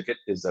Powerball ticket,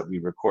 is that we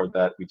record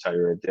that, we tie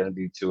your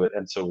identity to it,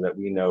 and so that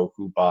we know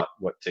who bought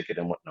what ticket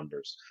and what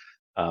numbers.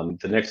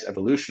 The next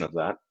evolution of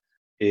that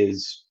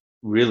is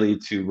really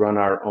to run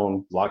our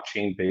own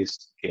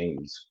blockchain-based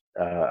games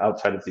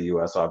outside of the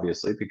U.S.,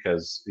 obviously,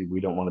 because we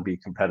don't want to be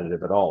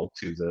competitive at all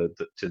to the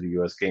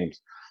U.S.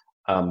 games.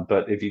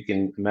 But if you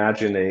can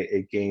imagine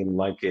a game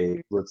like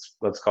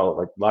let's call it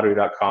like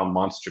lottery.com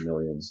Monster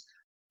Millions,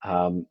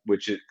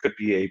 which it could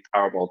be a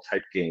Powerball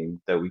type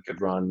game that we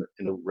could run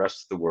in the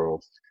rest of the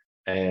world.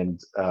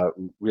 And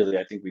really,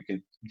 I think we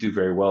can do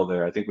very well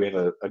there. I think we have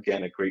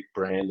a great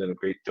brand and a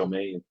great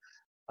domain.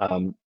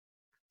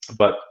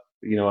 But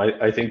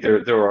I think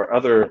there are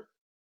other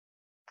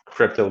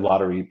crypto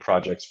lottery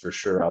projects for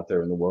sure out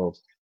there in the world,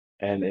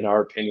 and in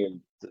our opinion,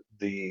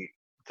 they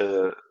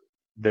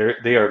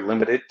are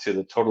limited to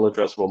the total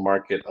addressable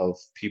market of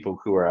people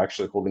who are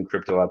actually holding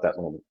crypto at that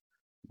moment.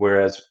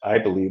 Whereas I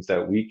believe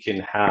that we can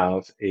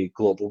have a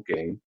global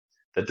game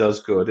that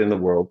does good in the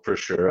world for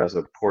sure, as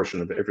a portion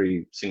of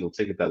every single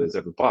ticket that is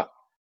ever bought.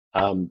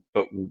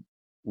 But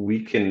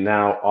we can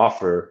now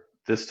offer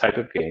this type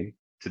of game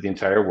to the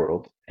entire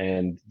world.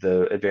 And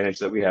the advantage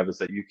that we have is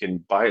that you can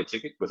buy a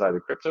ticket with either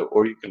crypto,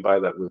 or you can buy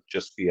that with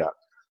just fiat.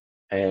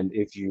 And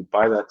if you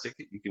buy that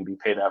ticket, you can be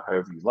paid out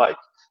however you like.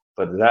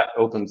 But that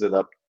opens it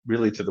up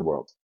really to the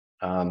world.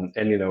 And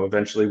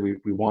eventually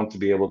we want to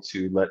be able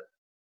to let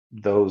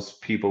those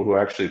people who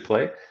actually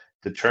play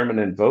determine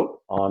and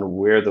vote on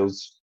where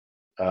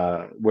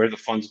the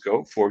funds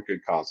go for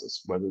good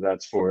causes, whether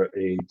that's for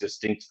a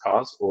distinct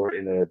cause or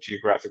in a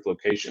geographic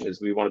location.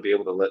 Is we want to be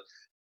able to let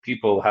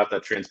people have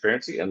that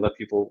transparency and let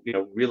people,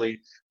 really,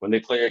 when they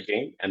play a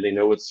game and they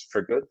know it's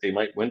for good, they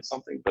might win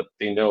something, but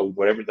they know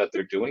whatever that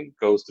they're doing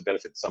goes to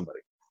benefit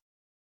somebody.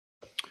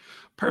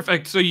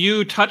 Perfect. So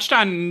you touched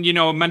on,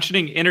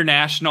 mentioning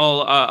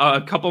international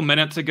a couple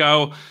minutes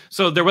ago.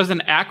 So there was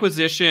an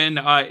acquisition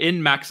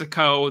in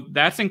Mexico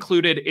that's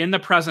included in the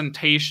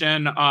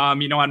presentation,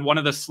 on one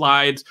of the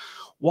slides.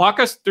 Walk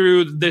us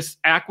through this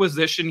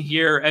acquisition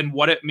here and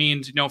what it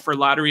means, for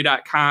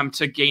lottery.com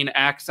to gain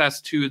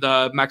access to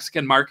the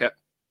Mexican market.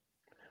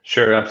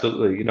 Sure,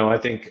 absolutely. I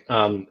think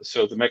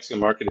so. The Mexican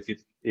market,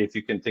 if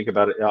you can think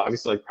about it,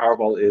 obviously, like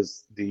Powerball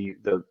is the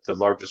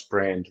largest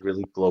brand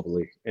really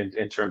globally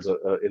in terms of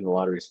in the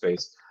lottery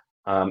space,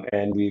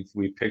 and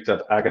we've picked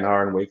up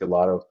Aganar and Wake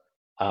Lotto.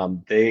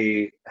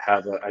 They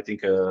have, I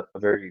think, a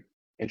very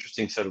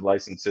interesting set of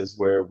licenses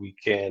where we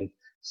can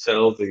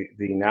sell the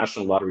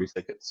national lottery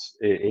tickets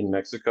in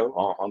Mexico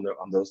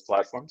on those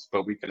platforms,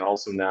 but we can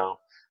also now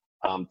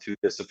to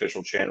this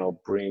official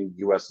channel, bring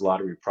U.S.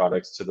 lottery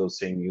products to those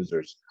same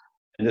users.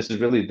 And this is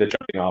really the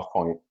jumping off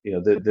point.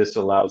 This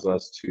allows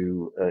us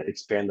to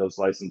expand those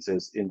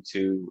licenses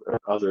into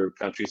other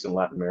countries in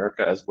Latin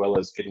America, as well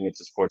as getting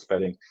into sports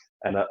betting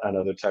and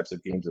other types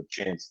of games of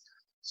chance.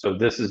 So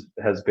this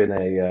has been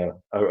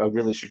a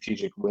really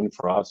strategic win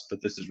for us,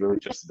 but this is really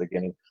just the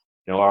beginning.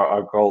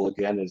 Our goal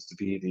again is to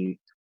be the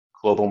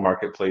global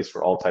marketplace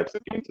for all types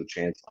of games of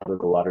chance under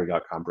the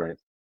lottery.com brand.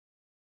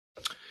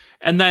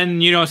 And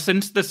then,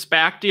 since the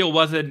SPAC deal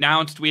was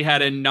announced, we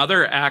had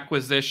another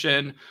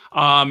acquisition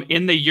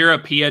in the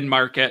European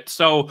market.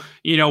 So,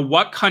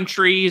 what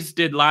countries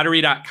did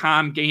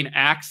lottery.com gain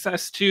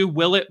access to?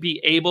 Will it be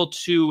able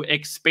to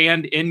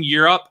expand in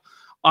Europe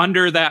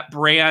under that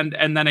brand?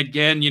 And then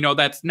again,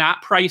 that's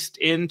not priced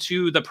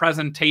into the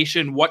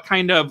presentation. What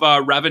kind of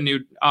revenue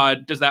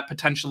does that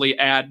potentially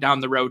add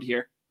down the road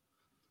here?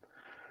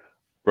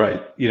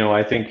 Right.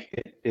 I think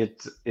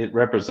it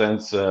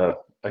represents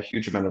a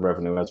huge amount of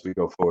revenue as we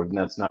go forward, and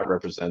that's not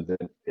represented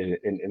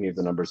in any of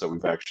the numbers that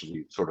we've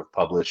actually sort of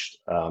published.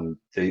 A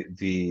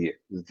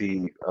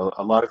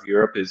lot of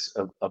Europe is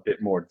a bit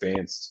more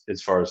advanced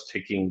as far as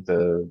taking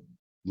the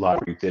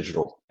lottery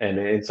digital, and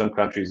in some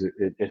countries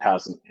it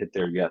hasn't hit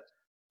there yet.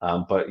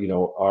 But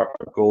our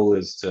goal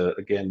is to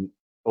again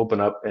open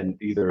up and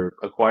either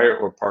acquire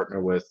or partner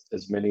with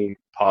as many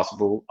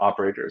possible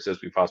operators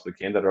as we possibly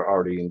can that are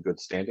already in good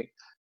standing,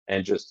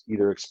 and just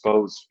either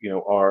expose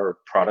our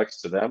products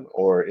to them,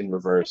 or in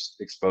reverse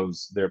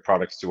expose their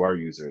products to our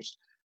users.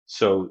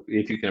 So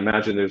if you can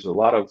imagine, there's a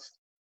lot of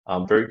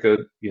very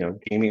good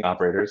gaming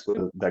operators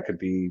that could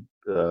be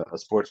a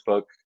sports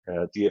book,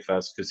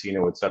 DFS,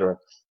 casino, etc.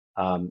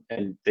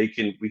 And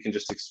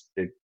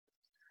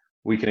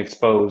we can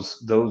expose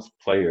those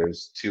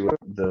players to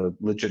the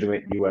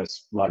legitimate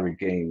U.S. lottery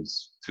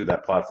games through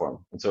that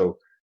platform. And so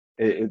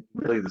it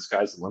really, the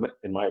sky's the limit,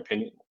 in my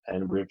opinion,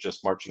 and we're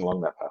just marching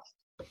along that path.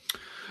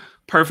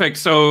 Perfect.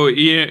 So,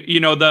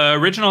 the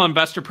original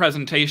investor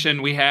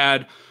presentation, we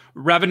had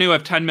revenue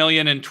of 10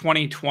 million in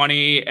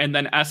 2020, and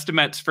then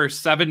estimates for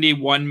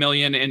 71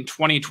 million in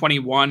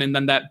 2021, and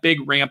then that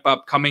big ramp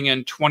up coming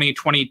in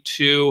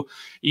 2022.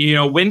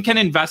 When can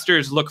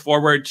investors look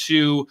forward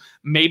to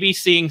maybe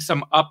seeing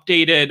some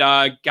updated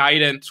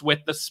guidance with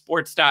the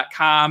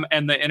sports.com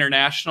and the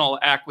international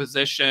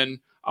acquisition,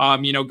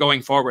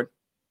 going forward?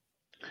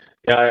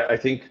 Yeah, I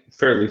think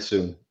fairly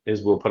soon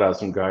we'll put out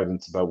some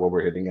guidance about what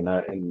we're hitting, and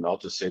I'll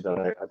just say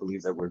that I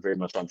believe that we're very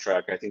much on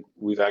track. I think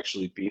we've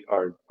actually beat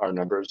our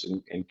numbers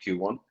in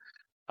Q1,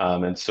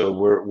 and so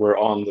we're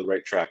on the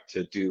right track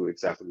to do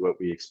exactly what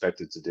we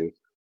expected to do.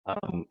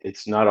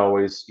 It's not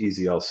always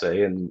easy, I'll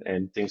say,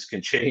 and things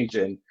can change,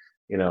 and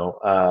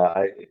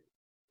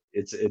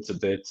it's a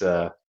bit.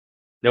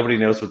 Nobody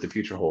knows what the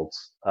future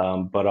holds,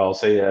 but I'll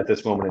say at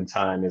this moment in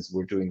time is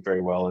we're doing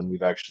very well, and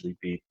we've actually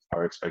beat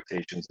our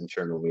expectations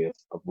internally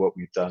of what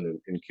we've done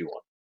in Q1.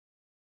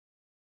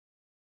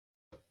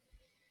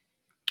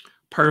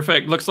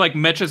 Perfect. Looks like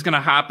Mitch is going to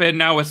hop in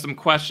now with some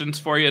questions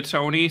for you,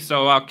 Tony.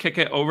 So I'll kick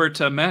it over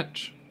to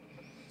Mitch.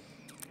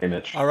 Hey,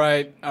 Mitch. All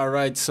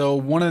right. So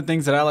one of the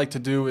things that I like to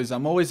do is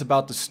I'm always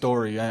about the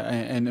story.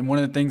 And one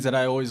of the things that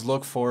I always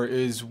look for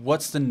is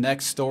what's the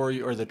next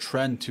story or the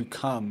trend to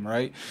come,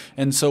 right?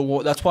 And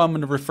so that's what I'm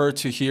going to refer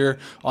to here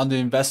on the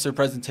investor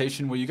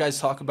presentation, where you guys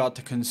talk about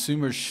the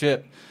consumer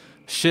shift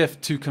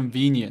to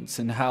convenience,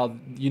 and how,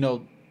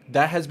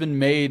 that has been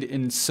made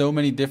in so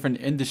many different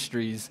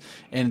industries,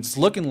 and it's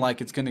looking like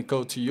it's going to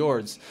go to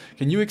yours.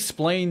 Can you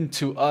explain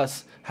to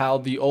us how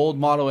the old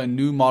model and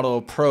new model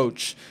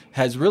approach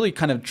has really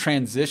kind of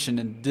transitioned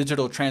in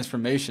digital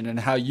transformation,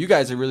 and how you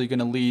guys are really going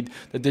to lead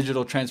the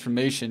digital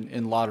transformation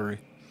in lottery?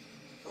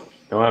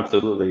 No,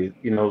 absolutely.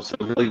 So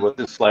really what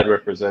this slide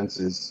represents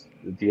is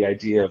the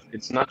idea of,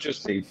 it's not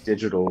just a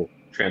digital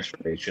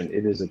transformation,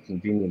 it is a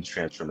convenience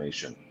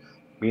transformation.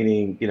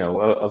 Meaning,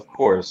 of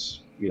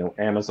course,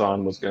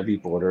 Amazon was going to be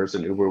Borders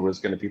and Uber was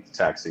going to be the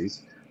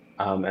taxis,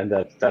 and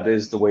that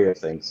is the way of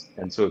things.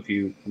 And so if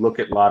you look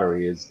at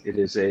lottery, it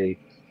is a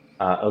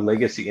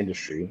legacy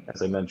industry,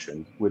 as I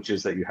mentioned, which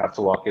is that you have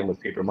to walk in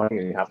with paper money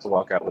and you have to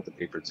walk out with a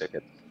paper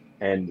ticket.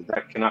 And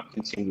that cannot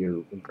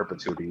continue in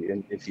perpetuity.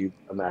 And if you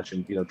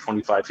imagine,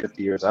 25,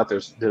 50 years out,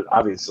 there's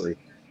obviously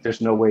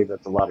there's no way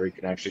that the lottery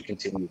can actually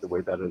continue the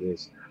way that it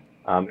is.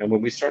 And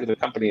when we started the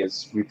company,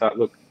 is we thought,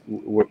 look,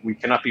 we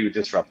cannot be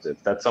disruptive.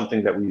 That's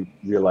something that we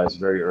realized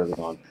very early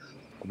on.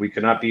 We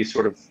could not be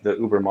sort of the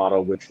Uber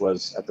model, which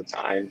was at the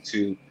time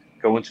to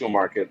go into a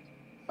market,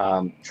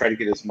 try to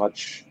get as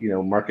much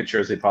market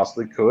share as they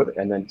possibly could,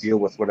 and then deal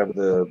with whatever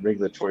the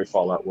regulatory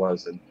fallout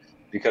was. And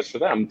because for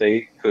them,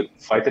 they could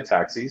fight the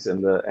taxis,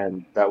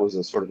 and that was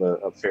a sort of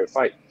a fair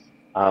fight.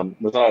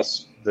 With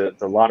us,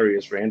 the lottery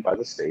is ran by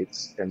the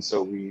states, and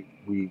so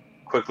we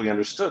quickly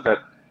understood that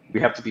we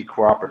have to be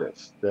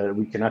cooperative, that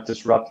we cannot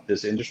disrupt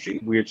this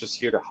industry. We are just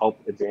here to help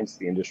advance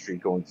the industry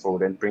going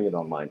forward and bring it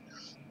online.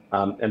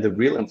 And the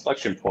real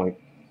inflection point,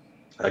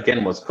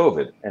 again, was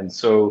COVID. And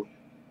so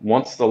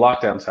once the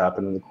lockdowns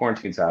happened and the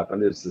quarantines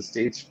happened, is the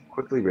states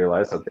quickly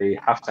realized that they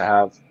have to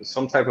have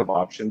some type of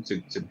option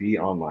to be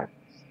online.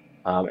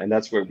 And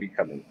that's where we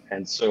come in.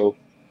 And so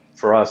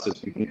for us,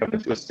 is we can come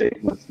into a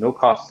state with no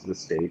cost to the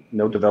state,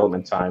 no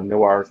development time, no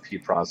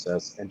RFP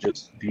process, and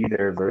just be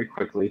there very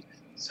quickly,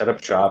 set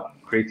up shop,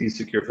 create these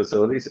secure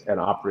facilities, and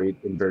operate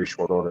in very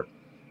short order.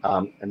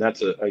 And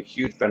that's a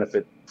huge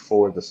benefit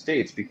for the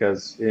states,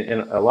 because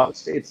in a lot of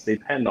states, they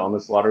depend on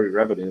this lottery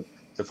revenue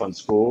to fund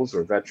schools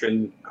or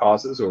veteran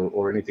causes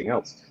or anything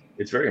else.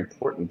 It's very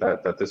important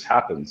that this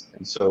happens.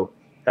 And so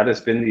that has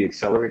been the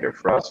accelerator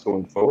for us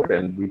going forward,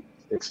 and we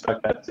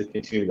expect that to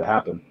continue to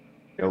happen.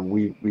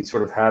 We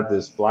sort of had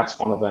this black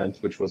swan event,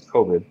 which was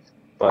COVID,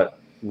 but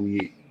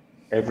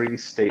every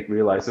state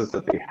realizes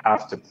that they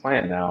have to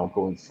plan now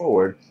going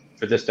forward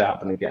for this to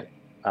happen again,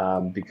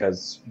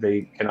 because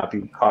they cannot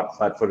be caught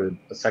flat-footed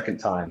a second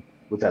time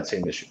with that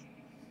same issue.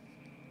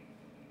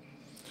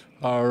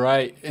 All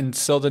right. And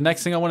so the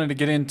next thing I wanted to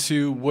get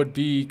into would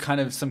be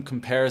kind of some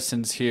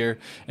comparisons here.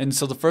 And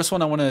so the first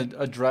one I want to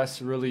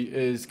address really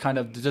is kind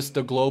of just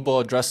the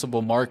global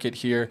addressable market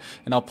here.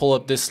 And I'll pull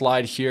up this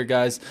slide here,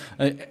 guys.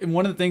 And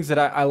one of the things that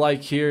I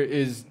like here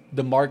is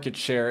the market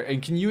share.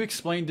 And can you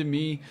explain to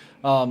me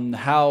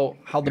how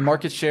the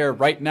market share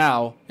right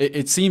now,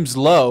 it seems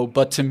low,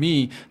 but to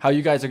me, how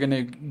you guys are going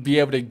to be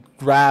able to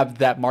grab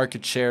that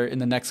market share in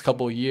the next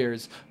couple of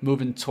years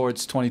moving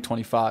towards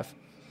 2025?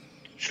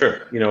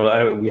 Sure. We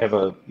have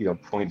a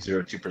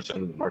 0.02%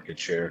 of the market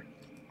share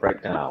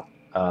right now.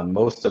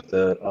 Most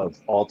of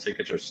all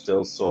tickets are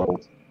still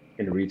sold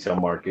in the retail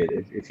market,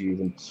 if you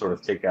even sort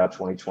of take out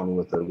 2020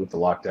 with the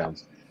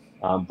lockdowns.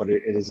 But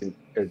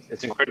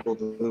it's incredible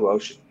blue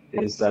ocean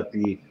is that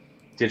the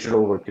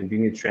digital or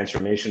convenience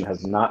transformation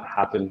has not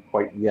happened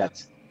quite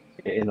yet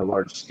in a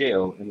large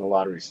scale in the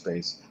lottery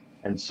space.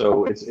 And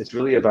so it's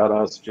really about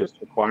us just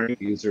acquiring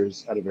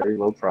users at a very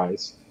low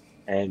price,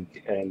 and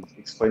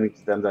explaining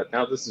to them that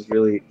now this is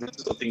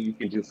something you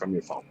can do from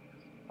your phone.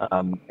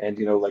 And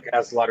like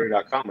as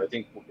lottery.com, I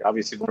think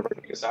obviously one of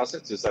our biggest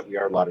assets is that we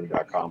are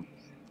lottery.com.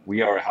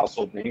 We are a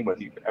household name,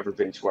 whether you've ever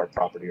been to our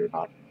property or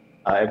not.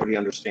 Everybody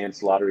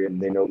understands lottery and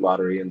they know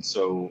lottery. And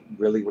so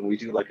really when we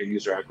do like a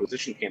user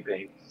acquisition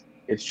campaign,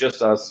 it's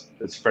just us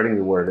spreading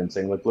the word and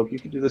saying, like, look, you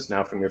can do this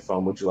now from your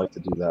phone. Would you like to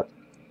do that?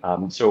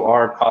 So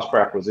our cost per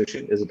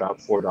acquisition is about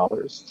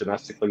 $4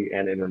 domestically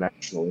and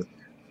internationally.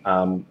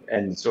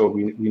 And so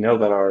we know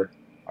that our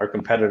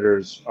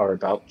competitors are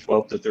about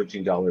 $12 to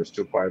 $13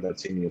 to acquire that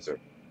same user.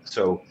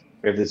 So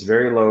we have this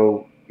very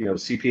low,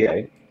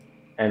 CPA.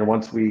 And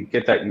once we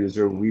get that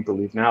user, we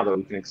believe now that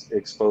we can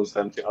expose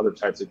them to other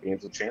types of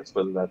games of chance,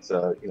 whether that's,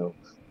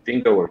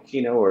 bingo or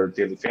Keno or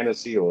daily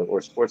fantasy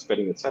or sports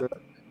betting, et cetera.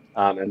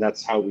 And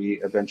that's how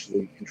we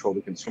eventually control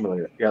the consumer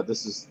layer. Yeah,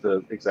 this is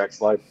the exact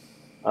slide.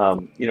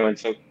 And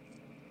so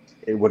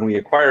when we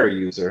acquire a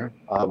user,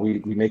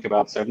 we make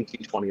about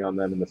 17-20 on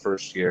them in the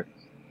first year.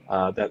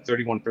 That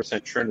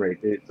 31% churn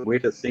rate, the way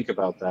to think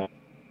about that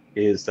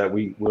is that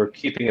we're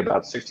keeping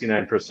about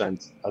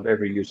 69% of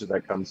every user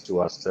that comes to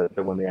us to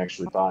when they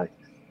actually buy.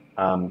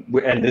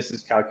 And this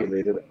is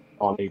calculated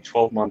on a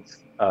 12-month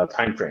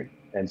time frame.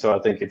 And so I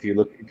think if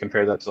you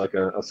compare that to like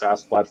a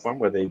SaaS platform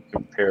where they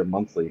compare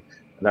monthly,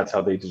 and that's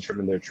how they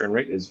determine their churn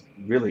rate,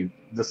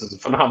 this is a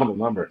phenomenal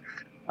number.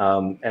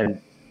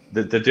 And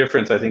the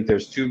difference, I think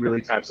there's two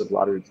really types of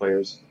lottery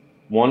players.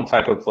 One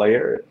type of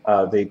player,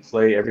 they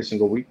play every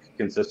single week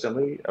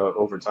consistently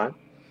over time.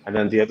 And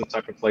then the other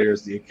type of player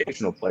is the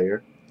occasional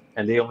player,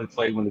 and they only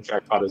play when the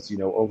jackpot is,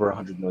 over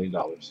 $100 million.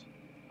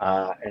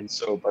 And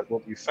so, but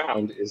what we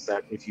found is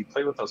that if you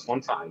play with us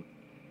one time,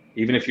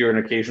 even if you're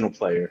an occasional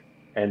player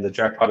and the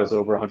jackpot is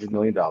over $100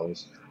 million,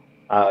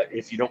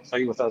 if you don't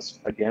play with us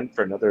again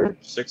for another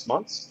 6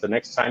 months, the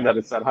next time that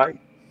it's that high,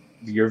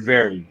 you're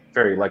very,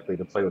 very likely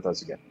to play with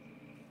us again.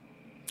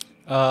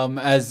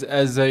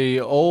 As a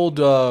old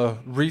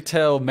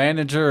retail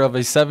manager of a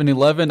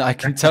 7-Eleven, I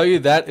can tell you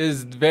that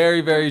is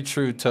very, very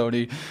true,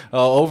 Tony.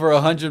 Over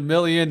 100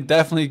 million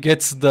definitely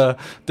gets the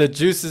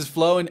juices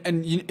flowing,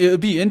 and it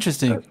would be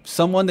interesting.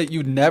 Someone that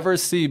you'd never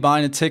see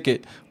buying a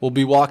ticket will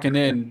be walking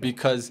in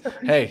because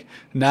hey,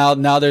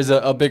 now there's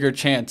a bigger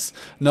chance.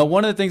 Now,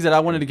 one of the things that I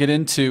wanted to get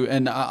into,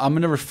 and I'm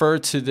going to refer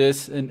to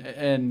this,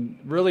 and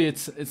really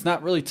it's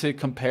not really to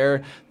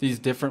compare these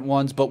different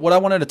ones, but what I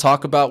wanted to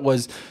talk about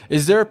was,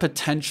 is there a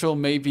potential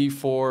maybe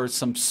for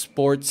some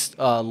sports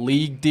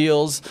league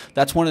deals?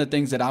 That's one of the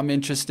things that I'm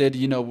interested,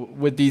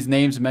 with these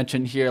names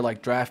mentioned here,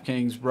 like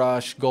DraftKings,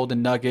 Rush,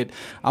 Golden Nugget.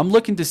 I'm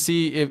looking to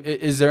see if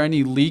is there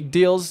any league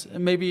deals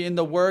maybe in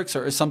the works,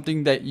 or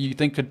something that you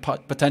think could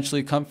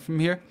potentially come from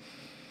here?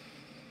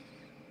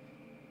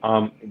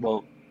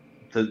 Well,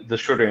 the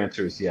shorter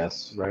answer is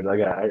yes, right?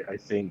 Like I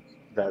think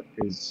that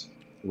is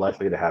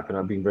likely to happen.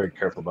 I'm being very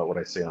careful about what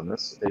I say on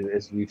this.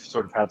 As we've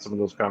sort of had some of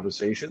those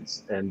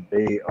conversations, and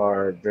they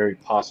are very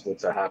possible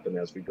to happen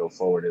as we go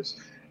forward.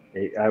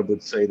 I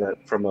would say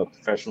that from a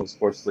professional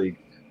sports league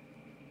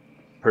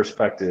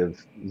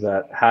perspective,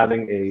 that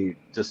having a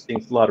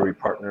distinct lottery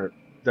partner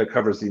that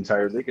covers the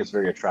entire league is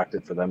very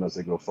attractive for them as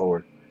they go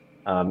forward.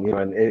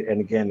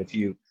 And again, if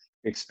you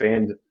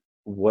expand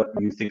what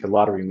you think a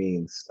lottery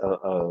means,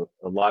 a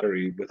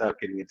lottery, without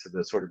getting into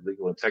the sort of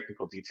legal and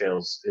technical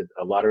details,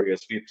 a lottery, a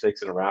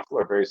sweepstakes, and a raffle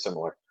are very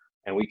similar.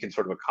 And we can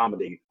sort of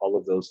accommodate all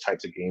of those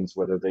types of games,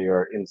 whether they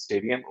are in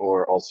stadium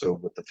or also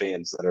with the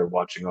fans that are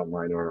watching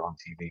online or on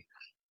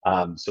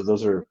TV. So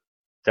those are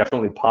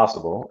definitely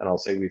possible. And I'll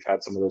say we've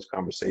had some of those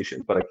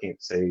conversations, but I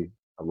can't say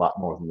a lot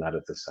more than that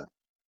at this time.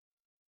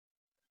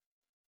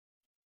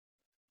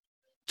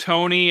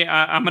 Tony,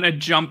 I'm going to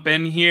jump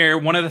in here.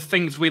 One of the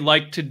things we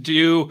like to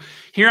do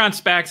here on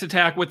SPAX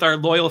Attack with our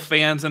loyal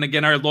fans, and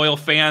again, our loyal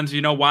fans,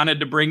 wanted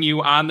to bring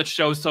you on the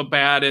show so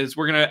bad, is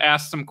we're going to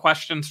ask some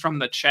questions from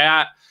the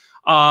chat.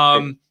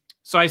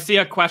 So I see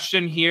a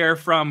question here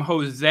from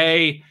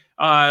Jose.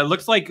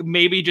 Looks like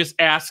maybe just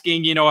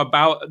asking,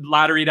 about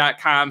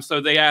lottery.com.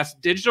 So they asked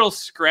digital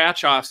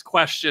scratch offs ?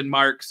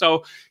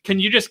 So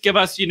can you just give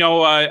us,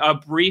 a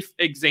brief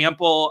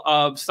example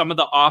of some of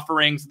the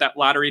offerings that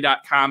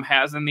lottery.com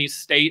has in these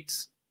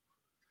states?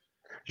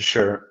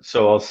 Sure.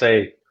 So I'll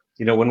say,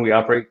 when we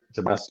operate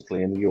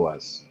domestically in the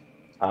US,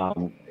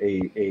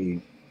 a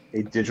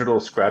digital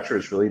scratcher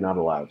is really not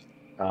allowed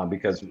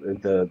because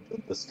the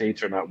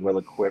states are not well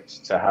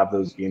equipped to have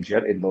those games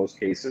yet in most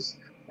cases.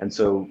 And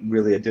so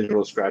really a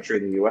digital scratcher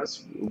in the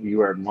US, we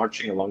are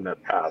marching along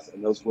that path,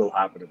 and those will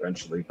happen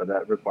eventually, but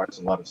that requires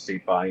a lot of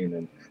state buy-in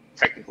and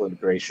technical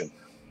integration.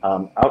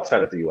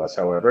 Outside of the US,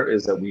 however,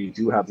 is that we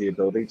do have the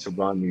ability to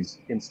run these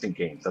instant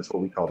games. That's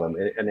what we call them.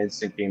 An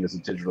instant game is a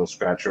digital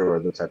scratcher or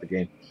the type of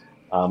game.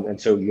 And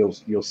so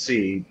you'll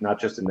see, not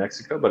just in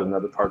Mexico, but in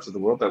other parts of the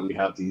world, that we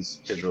have these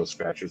digital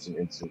scratchers and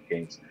instant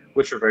games,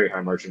 which are very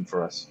high margin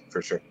for us,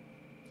 for sure.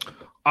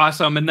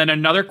 Awesome. And then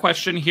another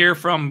question here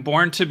from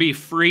Born to Be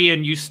Free,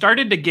 and you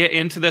started to get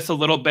into this a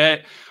little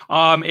bit.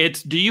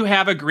 It's, do you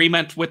have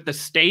agreement with the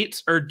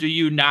states, or do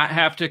you not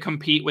have to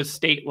compete with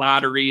state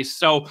lotteries?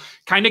 So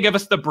kind of give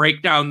us the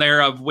breakdown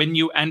there of when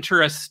you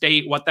enter a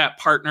state, what that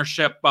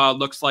partnership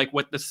looks like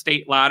with the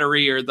state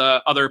lottery or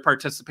the other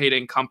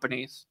participating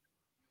companies.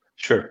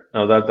 Sure.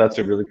 No, that's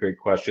a really great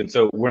question.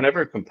 So we're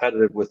never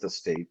competitive with the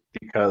state,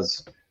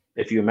 because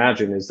if you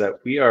imagine is that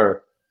we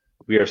are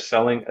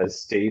selling a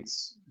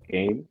state's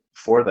game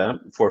for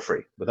them for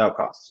free without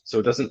cost. So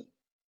it doesn't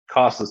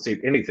cost the state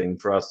anything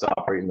for us to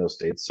operate in those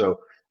states. So,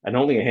 and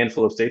only a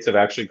handful of states have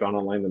actually gone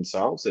online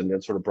themselves and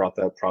then sort of brought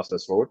that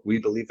process forward. We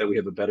believe that we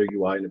have a better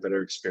UI and a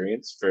better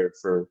experience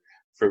for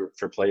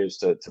players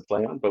to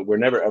play on, but we're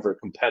never ever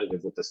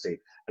competitive with the state.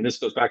 And this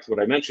goes back to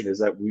what I mentioned, is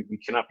that we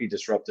cannot be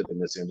disruptive in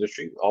this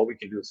industry. All we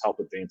can do is help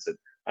advance it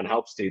and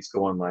help states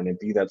go online and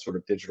be that sort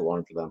of digital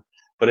arm for them.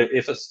 But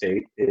if a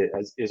state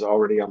is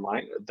already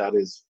online, that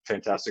is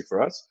fantastic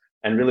for us.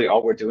 And really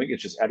all we're doing is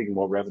just adding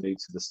more revenue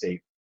to the state.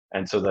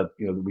 And so that,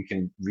 we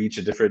can reach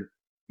a different,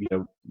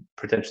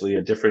 potentially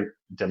a different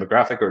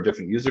demographic or a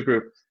different user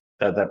group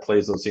that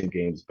plays those same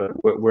games. But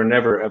we're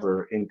never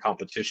ever in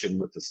competition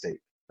with the state.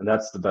 And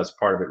that's the best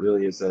part of it,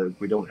 really, is that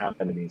we don't have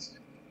enemies,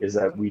 is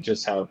that we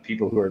just have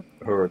people who are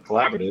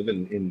collaborative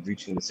in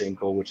reaching the same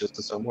goal, which is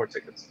to sell more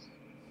tickets.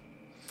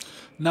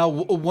 Now,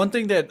 one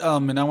thing that,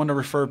 and I want to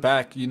refer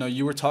back,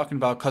 you were talking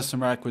about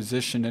customer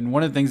acquisition, and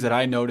one of the things that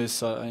I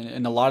notice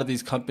in a lot of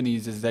these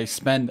companies is they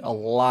spend a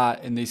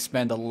lot in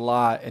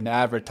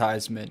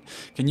advertisement.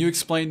 Can you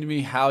explain to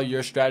me how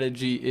your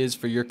strategy is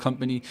for your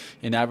company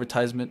in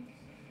advertisement?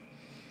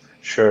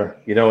 Sure.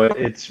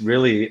 It's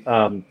really,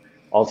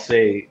 I'll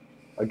say,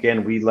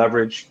 again, we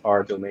leverage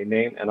our domain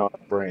name and our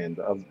brand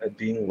of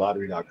being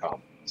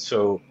lottery.com.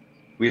 So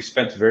we've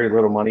spent very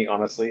little money,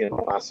 honestly, in the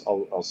last,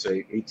 I'll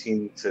say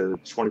 18 to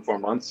 24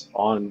 months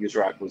on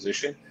user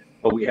acquisition,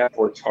 but we have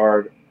worked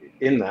hard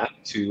in that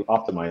to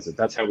optimize it.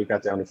 That's how we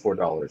got down to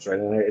 $4, right?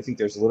 And I think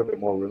there's a little bit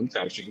more room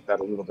to actually get that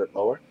a little bit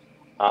lower,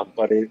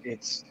 but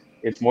it's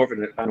more of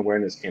an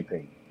awareness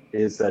campaign.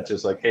 is that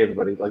just like, hey,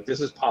 everybody, like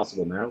this is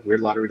possible now.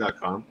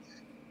 WeirdLottery.com.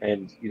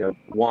 And,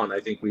 one, I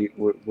think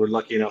we're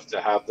lucky enough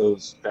to have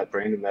that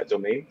brand and that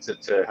domain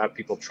to have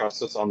people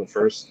trust us on the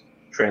first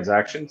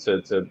transaction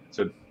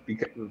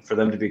for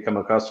them to become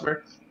a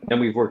customer. And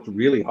we've worked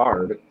really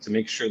hard to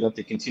make sure that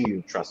they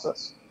continue to trust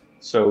us.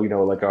 So,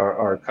 like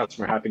our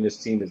customer happiness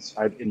team is,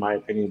 in my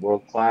opinion,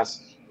 world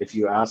class. If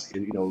you ask,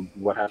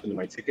 what happened to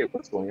my ticket,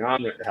 what's going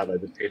on, have I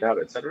been paid out,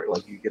 et cetera,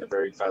 like you get a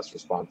very fast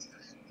response.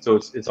 So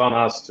it's on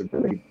us to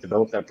really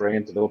develop that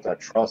brand, develop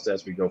that trust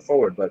as we go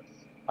forward. But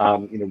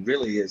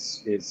really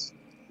it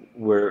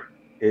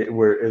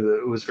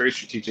was very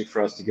strategic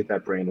for us to get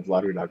that brand of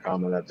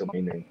lottery.com and that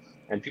domain name.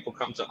 And people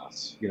come to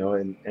us,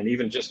 and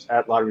even just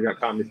at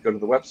lottery.com, if you go to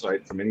the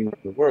website from anywhere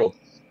in the world,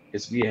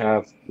 is we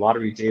have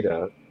lottery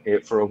data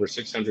for over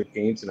 600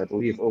 games and I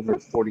believe over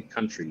 40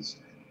 countries.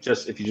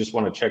 Just if you just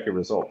want to check your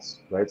results,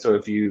 right? So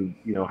if you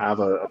have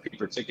a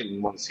paper ticket and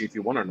you want to see if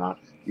you won or not,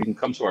 you can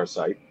come to our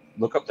site,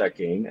 look up that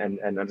game, and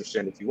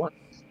understand if you won.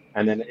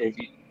 And then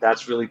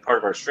that's really part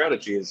of our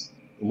strategy is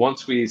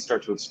once we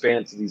start to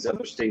expand to these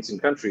other states and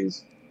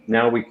countries,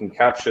 now we can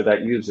capture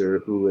that user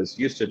who is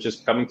used to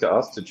just coming to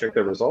us to check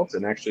their results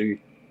and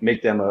actually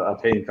make them a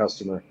paying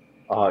customer,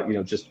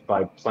 just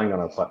by playing on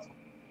our platform.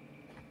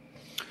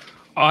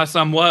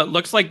 Awesome. Well, it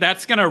looks like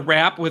that's going to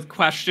wrap with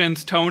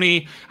questions.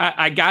 Tony,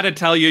 I got to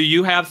tell you,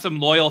 you have some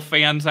loyal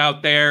fans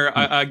out there.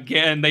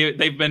 Again,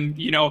 they've been,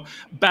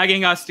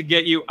 begging us to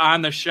get you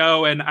on the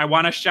show. And I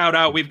want to shout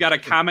out, we've got a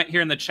comment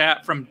here in the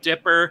chat from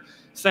Dipper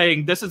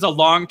saying, this is a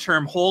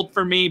long-term hold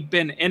for me,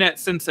 been in it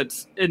since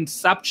its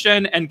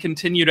inception and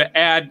continue to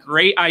add.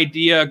 Great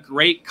idea,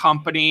 great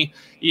company.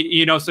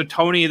 So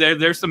Tony,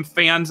 there's some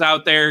fans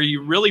out there.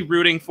 You're really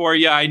rooting for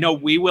you. I know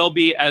we will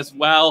be as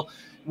well.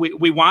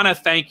 We want to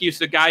thank you.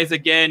 So guys,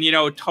 again,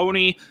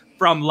 Tony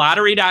from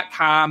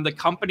lottery.com, the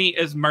company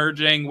is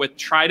merging with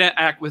Trident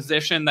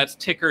Acquisition. That's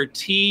ticker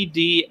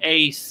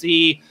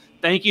TDAC.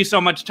 Thank you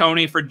so much,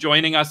 Tony, for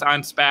joining us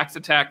on SPAX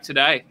Attack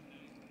today.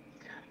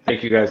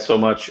 Thank you guys so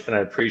much. And I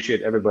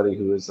appreciate everybody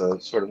who is a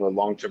sort of a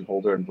long-term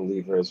holder and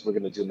believer as we're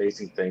going to do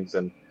amazing things.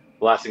 And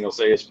the last thing I'll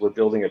say is we're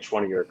building a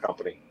 20-year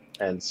company.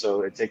 And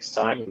so it takes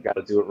time. We've got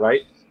to do it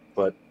right.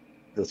 But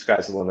the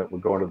sky's the limit. We're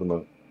going to the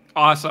moon.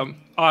 Awesome.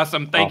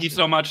 Thank you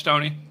so much,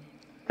 Tony.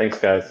 Thanks,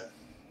 guys.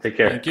 Take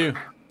care. Thank you.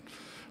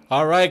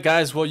 All right,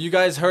 guys. Well, you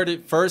guys heard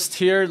it first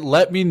here.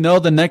 Let me know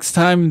the next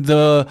time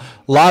the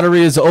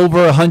lottery is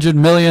over 100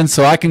 million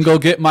so I can go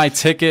get my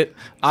ticket.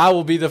 I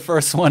will be the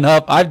first one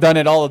up. I've done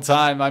it all the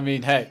time. I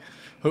mean, hey,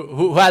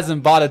 who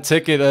hasn't bought a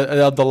ticket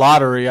of the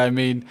lottery? I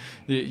mean,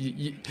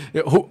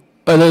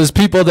 there's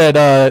people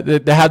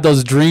that have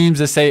those dreams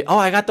that say, oh,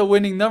 I got the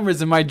winning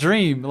numbers in my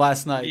dream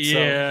last night.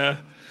 Yeah.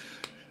 So,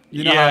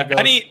 how it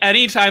goes.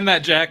 Anytime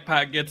that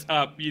jackpot gets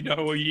up,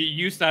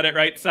 you said it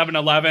right,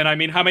 7-Eleven. I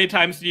mean, how many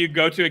times do you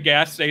go to a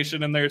gas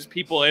station and there's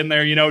people in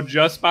there,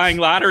 just buying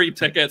lottery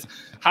tickets?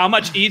 How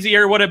much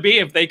easier would it be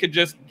if they could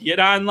just get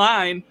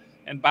online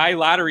and buy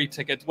lottery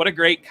tickets? What a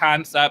great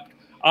concept.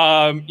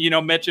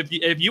 Mitch,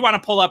 if you want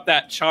to pull up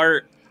that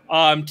chart,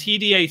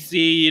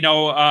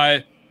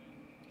 TDAC,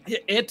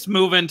 it's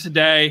moving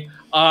today.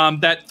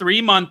 That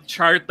 3-month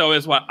chart, though,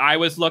 is what I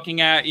was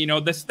looking at.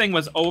 This thing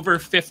was over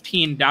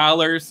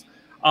 $15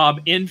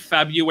 in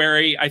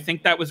February. I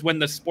think that was when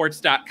the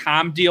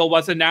sports.com deal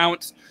was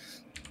announced.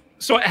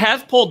 So it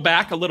has pulled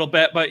back a little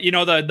bit. But,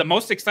 the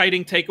most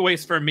exciting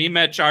takeaways for me,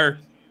 Mitch, are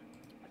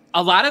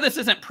a lot of this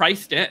isn't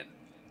priced in,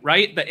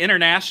 right? The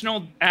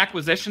international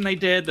acquisition they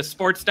did, the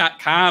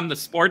sports.com, the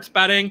sports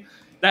betting,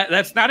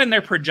 that's not in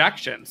their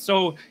projections.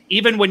 So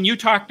even when you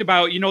talked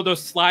about,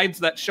 those slides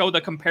that show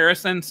the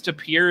comparisons to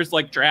peers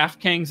like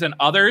DraftKings and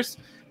others,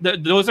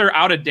 those are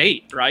out of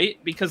date, right?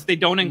 Because they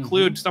don't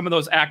include some of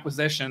those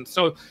acquisitions.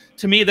 So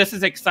to me, this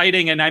is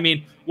exciting. And I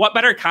mean, what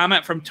better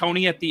comment from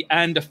Tony at the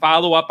end to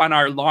follow up on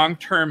our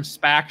long-term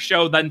SPAC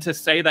show than to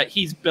say that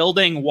he's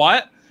building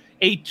what?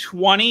 A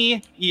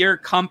 20-year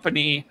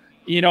company,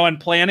 and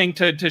planning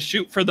to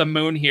shoot for the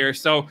moon here.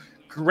 So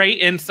great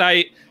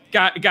insight.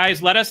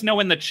 Guys, let us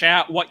know in the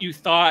chat what you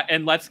thought,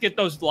 and let's get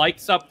those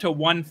likes up to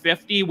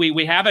 150.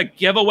 We have a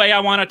giveaway I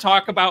want to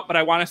talk about, but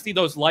I want to see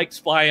those likes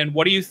fly in.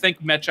 What do you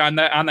think, Mitch, on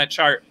that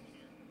chart?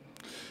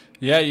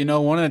 Yeah,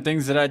 one of the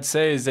things that I'd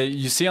say is that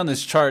you see on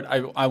this chart,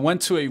 I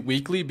went to a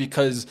weekly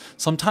because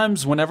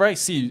sometimes whenever I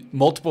see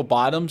multiple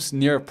bottoms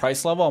near a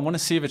price level, I want to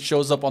see if it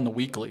shows up on the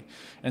weekly.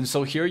 And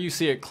so here you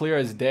see it clear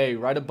as day.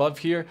 Right above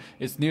here,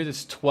 it's near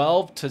this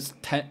 12 to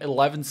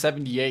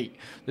 1178.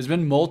 There's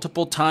been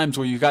multiple times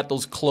where you got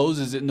those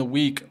closes in the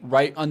week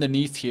right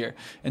underneath here.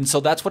 And so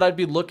that's what I'd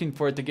be looking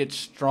for it to get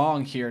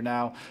strong here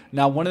now.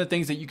 Now, one of the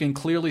things that you can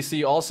clearly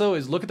see also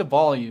is look at the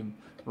volume,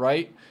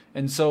 right?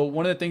 And so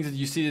one of the things that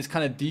you see is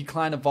kind of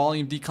decline of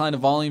volume, decline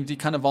of volume,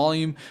 decline of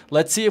volume.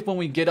 Let's see if when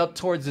we get up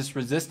towards this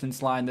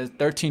resistance line, the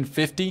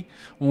 1350,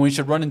 when we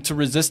should run into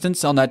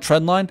resistance on that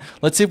trend line,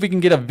 let's see if we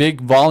can get a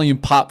big volume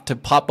pop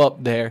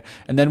up there.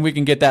 And then we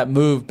can get that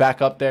move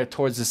back up there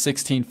towards the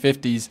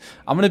 1650s.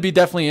 I'm going to be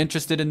definitely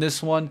interested in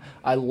this one.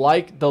 I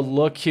like the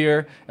look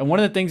here. And one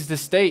of the things to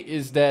state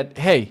is that,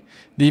 hey,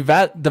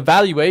 the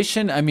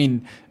valuation, I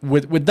mean,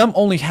 with them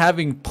only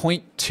having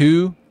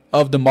 0.2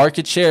 of the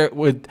market share,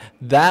 with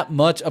that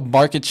much of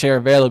market share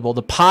available,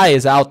 the pie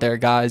is out there,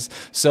 guys.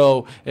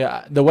 So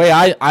yeah, the way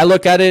I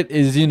look at it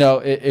is, you know,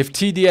 if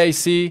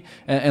TDAC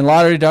and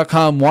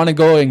lottery.com want to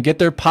go and get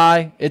their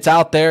pie, it's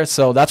out there.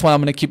 So that's why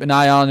I'm going to keep an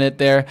eye on it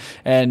there.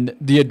 And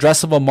the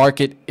addressable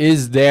market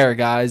is there,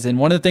 guys. And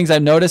one of the things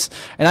I've noticed,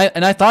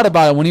 and I thought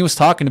about it when he was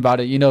talking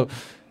about it, you know,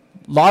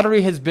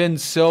 lottery has been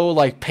so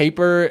like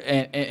paper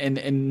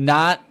and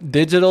not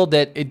digital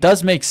that it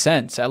does make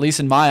sense, at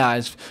least in my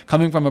eyes,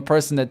 coming from a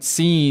person that's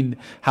seen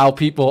how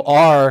people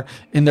are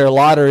in their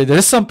lottery.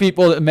 There's some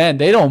people that, man,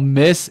 they don't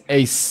miss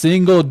a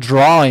single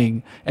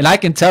drawing. And I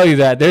can tell you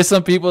that there's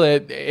some people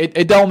that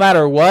it don't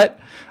matter what,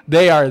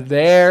 they are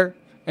there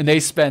and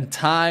they spend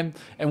time.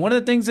 And one of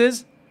the things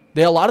is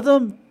a lot of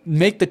them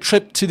make the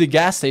trip to the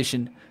gas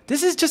station.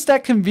 This is just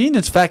that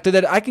convenience factor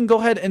that I can go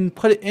ahead and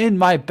put in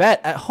my bet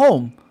at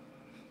home.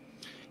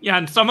 Yeah,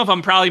 and some of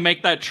them probably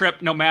make that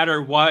trip no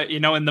matter what,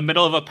 you know, in the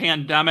middle of a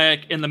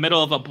pandemic, in the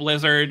middle of a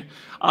blizzard,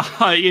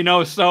 you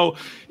know. So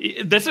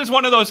this is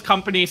one of those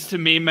companies to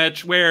me,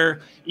 Mitch,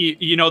 where,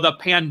 you know, the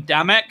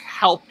pandemic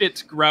helped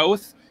its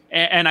growth,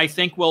 and I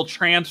think will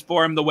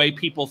transform the way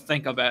people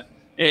think of it.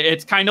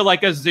 It's kind of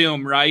like a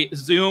Zoom, right?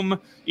 Zoom,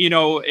 you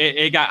know,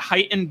 it got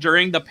heightened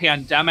during the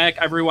pandemic.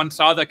 Everyone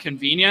saw the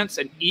convenience.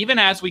 And even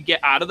as we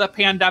get out of the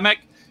pandemic,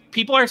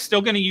 people are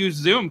still going to use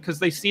Zoom because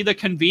they see the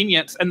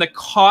convenience and the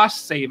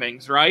cost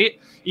savings, right?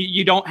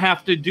 You don't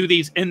have to do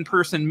these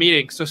in-person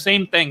meetings. So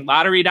same thing,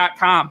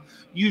 lottery.com.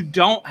 You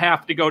don't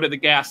have to go to the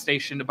gas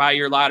station to buy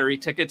your lottery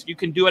tickets. You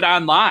can do it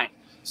online.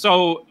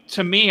 So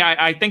to me,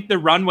 I think the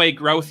runway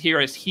growth here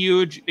is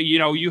huge. You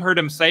know, you heard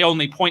him say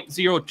only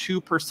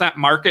 0.02%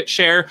 market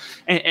share.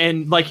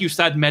 And like you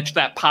said, Mitch,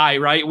 that pie,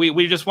 right?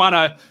 We just want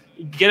to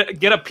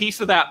get a piece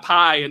of that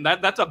pie, and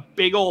that's a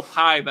big old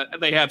pie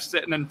that they have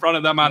sitting in front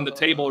of them on the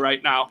table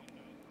right now.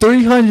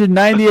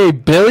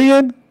 398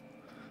 billion.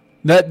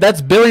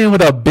 That's billion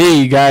with a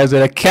B, guys,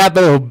 with a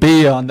capital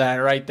B on that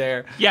right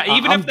there. Yeah,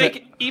 even if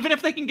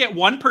they can get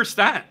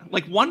 1%,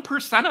 like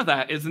 1% of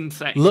that is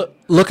insane.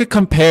 Look at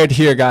compared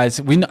here,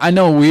 guys. I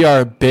know we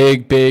are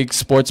big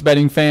sports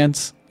betting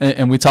fans,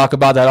 and we talk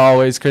about that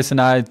always. Chris and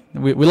I,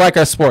 we like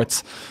our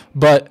sports,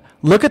 but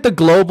look at the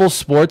global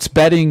sports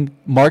betting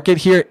market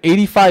here,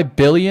 85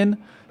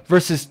 billion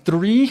versus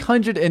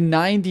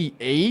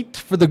 398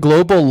 for the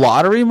global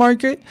lottery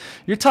market.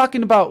 We're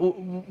talking about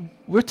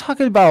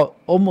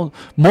almost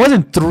more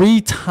than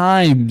 3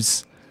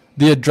 times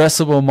the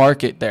addressable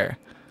market there.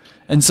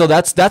 And so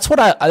that's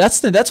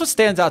what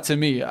stands out to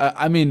me.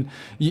 I mean,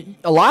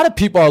 a lot of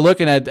people are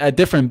looking at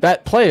different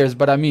bet players,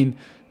 but I mean,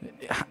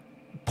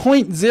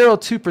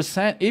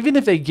 0.02%, even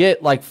if they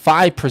get like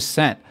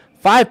 5%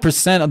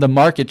 of the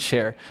market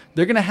share,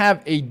 they're going to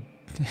have a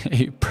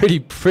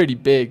pretty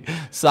big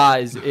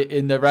size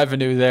in the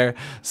revenue there.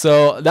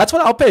 So that's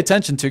what I'll pay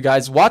attention to,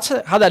 guys. Watch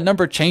how that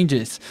number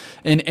changes.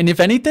 And if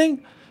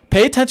anything,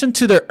 pay attention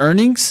to their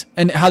earnings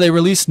and how they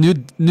release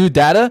new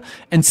data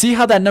and see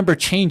how that number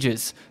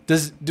changes.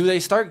 Do they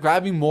start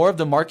grabbing more of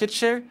the market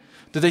share?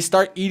 Do they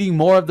start eating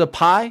more of the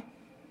pie?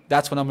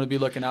 That's what I'm going to be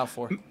looking out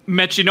for.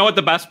 Mitch, you know what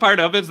the best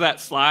part of is that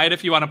slide,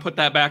 if you want to put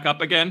that back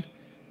up again?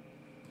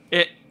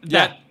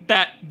 That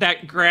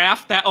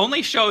graph that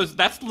only shows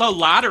that's the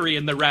lottery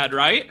in the red,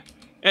 right?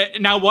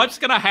 Now what's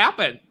going to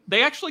happen?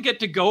 They actually get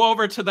to go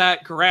over to that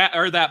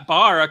that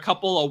bar a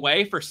couple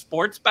away for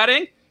sports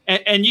betting,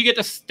 and you get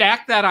to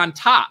stack that on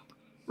top,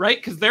 right?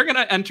 Because they're going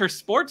to enter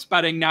sports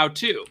betting now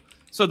too.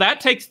 So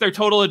that takes their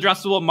total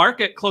addressable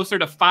market closer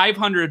to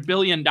 $500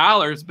 billion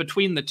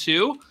between the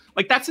two.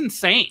 Like, that's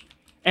insane.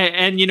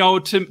 And you know,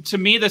 to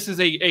me, this is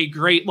a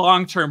great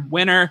long-term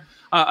winner.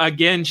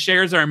 Again,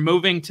 shares are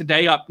moving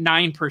today up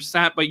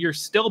 9%, but you're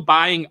still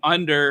buying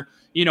under,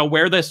 you know,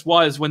 where this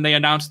was when they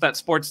announced that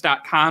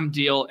sports.com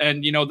deal.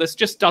 And, you know, this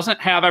just doesn't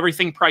have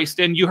everything priced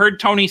in. You heard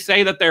Tony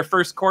say that their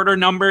first quarter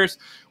numbers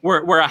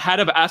were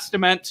ahead of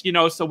estimates, you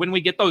know, so when we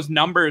get those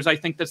numbers, I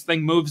think this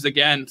thing moves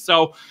again.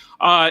 So,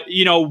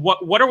 you know,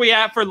 what are we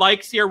at for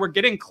likes here? We're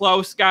getting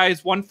close,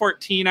 guys.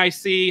 114, I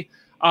see.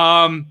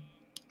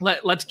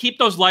 Let's keep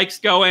those likes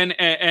going.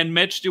 And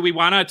Mitch, do we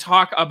want to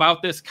talk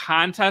about this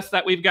contest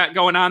that we've got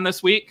going on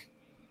this week?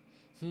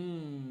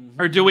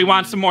 Or do we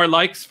want some more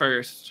likes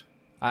first?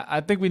 I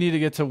think we need to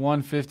get to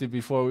 150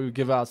 before we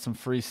give out some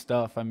free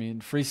stuff. I mean,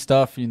 free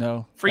stuff, you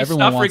know. Free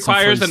stuff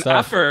requires an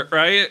effort,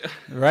 right?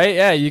 Right,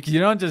 yeah. You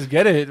don't just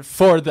get it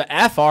for the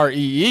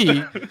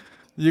FREE.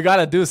 You got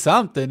to do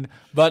something.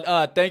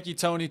 But thank you,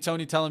 Tony.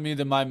 Tony telling me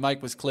that my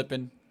mic was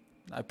clipping.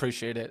 I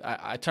appreciate it.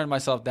 I turned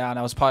myself down.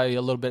 I was probably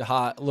a little bit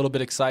hot, a little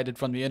bit excited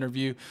from the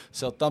interview.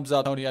 So thumbs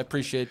up, Tony. I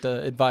appreciate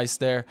the advice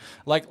there.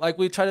 Like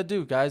we try to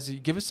do, guys.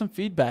 Give us some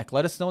feedback.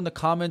 Let us know in the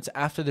comments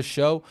after the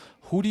show.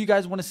 Who do you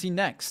guys want to see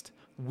next?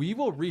 We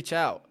will reach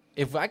out.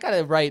 If I got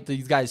to write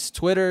these guys'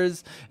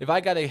 Twitters, if I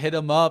got to hit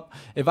them up,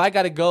 if I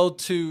got to go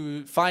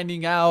to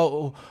finding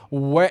out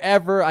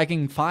wherever I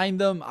can find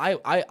them,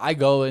 I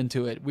go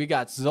into it. We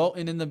got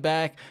Zoltan in the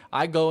back.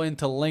 I go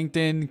into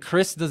LinkedIn.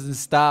 Chris doesn't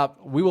stop.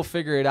 We will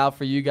figure it out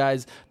for you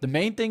guys. The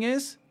main thing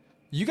is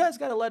you guys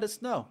got to let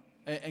us know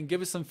and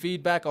give us some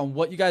feedback on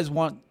what you guys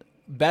want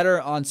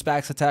better on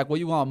SPAX Attack, what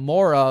you want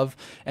more of,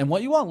 and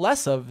what you want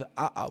less of.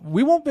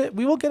 We won't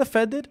get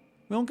offended.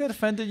 We won't get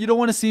offended. You don't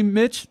want to see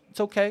Mitch?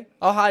 It's okay.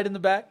 I'll hide in the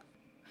back.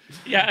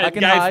 Yeah,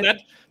 guys,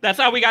 that's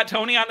how we got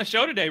Tony on the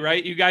show today,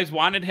 right? You guys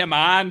wanted him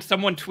on.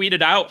 Someone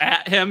tweeted out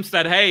at him,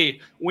 said, hey,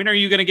 when are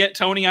you going to get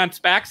Tony on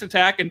SPAX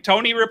Attack? And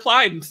Tony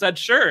replied and said,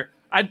 sure,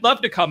 I'd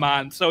love to come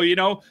on. So, you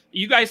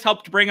guys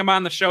helped bring him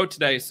on the show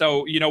today.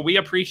 So, we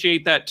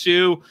appreciate that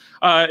too.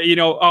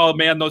 Oh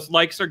man, those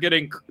likes they're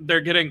getting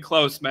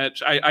close,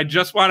 Mitch. I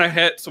just want to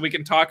hit so we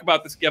can talk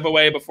about this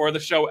giveaway before the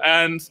show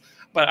ends.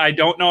 But I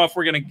don't know if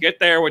we're going to get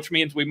there, which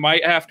means we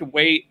might have to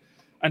wait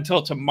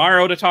until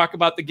tomorrow to talk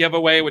about the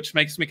giveaway, which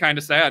makes me kind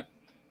of sad.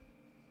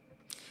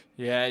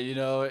 Yeah,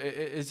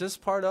 it's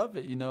just part of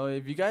it.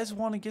 If you guys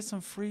want to get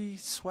some free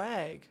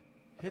swag,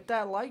 hit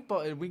that like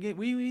button.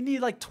 We need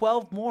like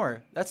 12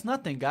 more. That's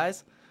nothing,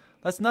 guys.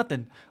 That's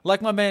nothing.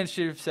 Like my man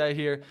Sheriff said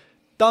here,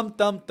 thumbs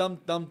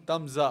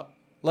up.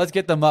 Let's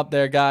get them up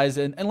there, guys,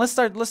 and let's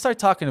start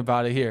talking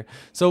about it here.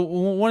 So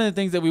one of the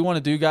things that we want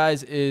to do,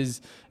 guys, is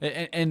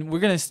and we're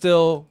gonna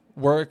still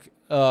work.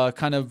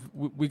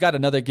 We got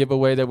another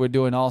giveaway that we're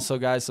doing also,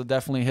 guys. So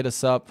definitely hit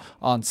us up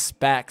on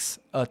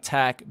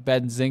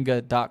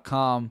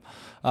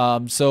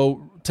SPAXattackbenzinga.com.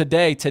 So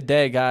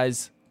today,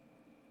 guys.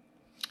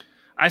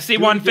 I see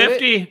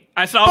 150.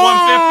 I saw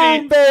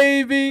Boom, 150.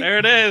 Baby. There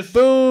it is.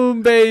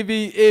 Boom,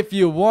 baby. If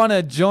you want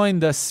to join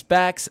the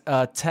SPAX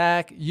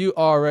Attack, you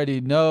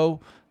already know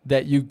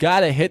that you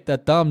got to hit the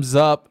thumbs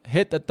up.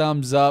 Hit the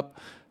thumbs up.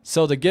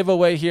 So the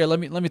giveaway here,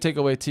 let me take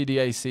away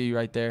TDAC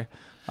right there.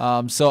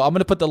 So I'm going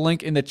to put the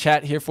link in the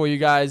chat here for you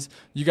guys.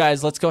 You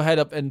guys, let's go ahead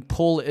up and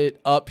pull it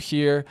up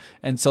here.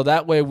 And so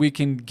that way we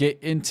can get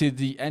into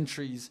the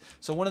entries.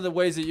 So one of the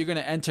ways that you're going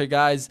to enter,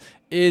 guys,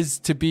 is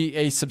to be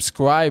a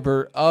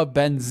subscriber of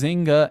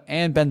Benzinga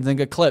and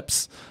Benzinga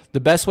Clips. The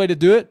best way to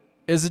do it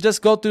is to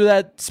just go through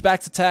that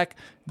SPAX Attack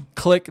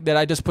click that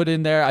I just put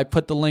in there. I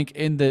put the link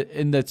in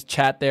the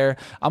chat there.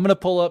 I'm going to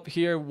pull up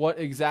here what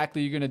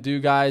exactly you're going to do,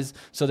 guys,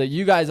 so that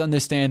you guys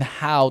understand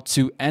how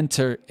to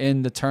enter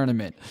in the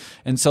tournament.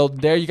 And so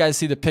there you guys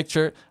see the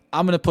picture.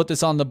 I'm going to put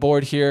this on the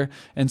board here.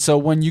 And so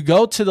when you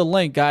go to the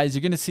link, guys,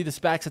 you're going to see the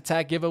SPAX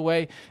Attack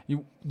giveaway.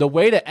 The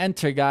way to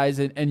enter, guys,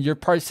 and you're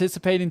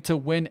participating to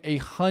win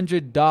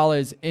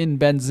 $100 in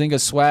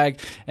Benzinga swag.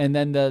 And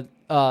then the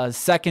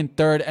second,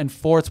 third, and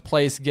fourth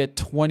place get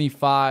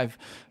 25.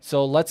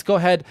 So let's go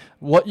ahead.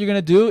 What you're going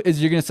to do is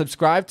you're going to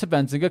subscribe to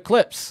Benzinga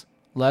Clips.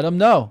 Let them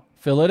know.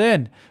 Fill it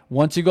in.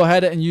 Once you go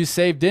ahead and you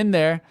saved in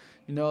there,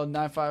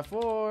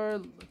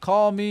 954,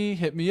 call me,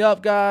 hit me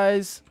up,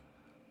 guys.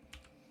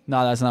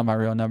 No, that's not my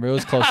real number. It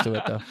was close to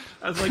it, though.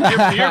 I was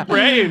like, you're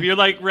brave. You're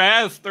like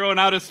Raz throwing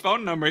out his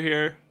phone number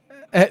here.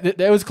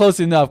 It was close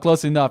enough,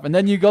 close enough. And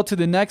then you go to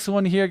the next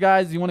one here,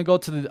 guys. You want to go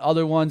to the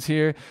other ones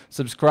here.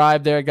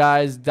 Subscribe there,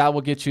 guys. That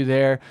will get you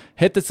there.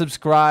 Hit the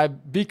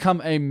subscribe.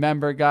 Become a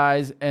member,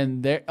 guys.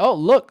 And there. Oh,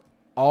 look.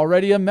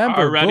 Already a member.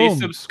 Already Boom.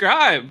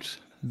 Subscribed.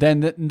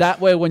 Then that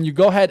way, when you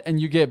go ahead and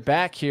you get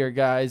back here,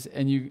 guys,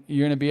 and you're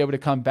going to be able to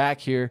come back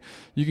here,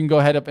 you can go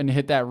ahead up and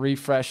hit that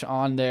refresh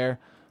on there.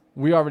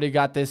 We already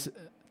got this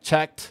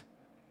checked.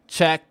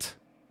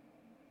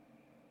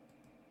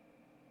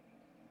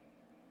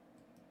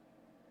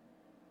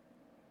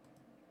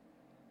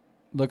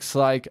 Looks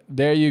like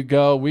there you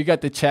go. We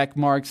got the check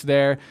marks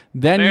there.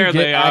 Then you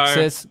get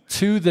access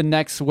to the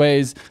next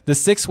ways, the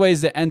 6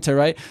 ways to enter,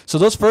 right? So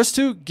those first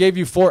 2 gave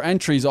you 4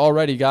 entries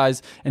already,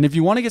 guys. And if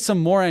you want to get some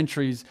more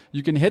entries,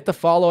 you can hit the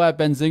follow at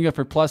Benzinga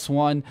for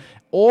 +1,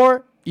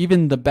 or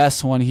even the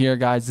best one here,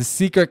 guys, the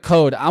secret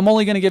code. I'm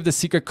only going to give the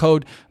secret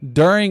code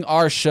during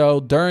our show,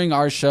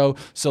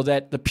 so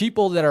that the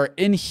people that are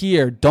in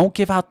here don't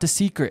give out the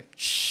secret.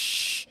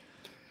 Shh.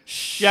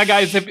 Yeah,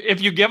 guys,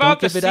 if you give out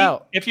the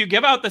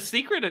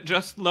secret, it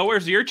just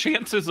lowers your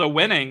chances of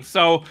winning.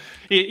 So,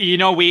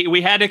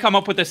 we had to come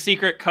up with a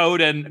secret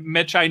code, and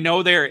Mitch, I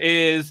know there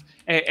is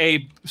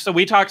so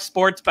we talk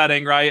sports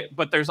betting, right?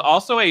 But there's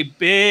also a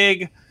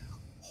big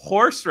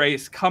horse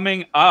race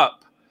coming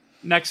up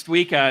next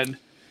weekend.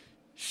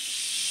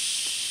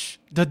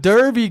 The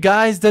Derby,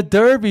 guys, the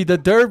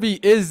Derby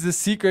is the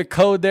secret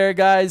code there,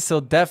 guys. So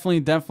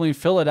definitely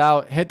fill it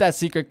out. Hit that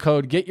secret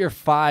code. Get your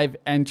 5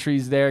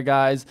 entries there,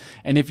 guys.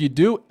 And if you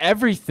do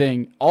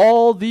everything,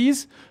 all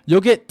these, you'll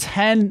get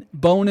 10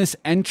 bonus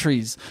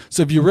entries.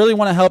 So if you really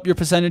want to help your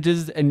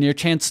percentages and your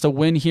chance to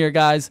win here,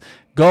 guys,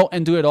 go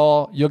and do it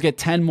all. You'll get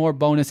 10 more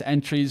bonus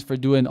entries for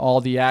doing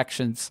all the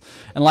actions.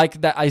 And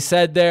like that I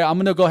said there, I'm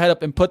going to go ahead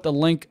up and put the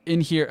link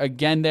in here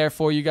again there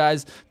for you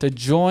guys to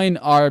join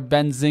our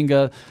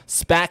Benzinga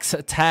SPAX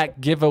Attack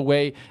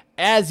giveaway.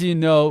 As you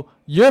know,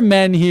 your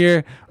men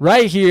here,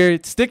 right here,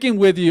 sticking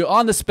with you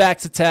on the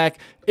SPAX Attack.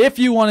 If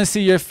you want to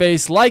see your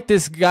face like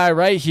this guy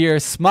right here,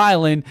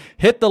 smiling,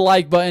 hit the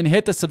like button,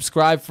 hit the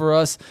subscribe for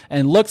us.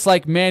 And looks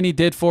like Manny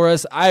did for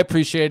us. I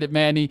appreciate it,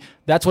 Manny.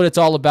 That's what it's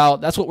all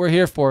about. That's what we're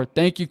here for.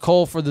 Thank you,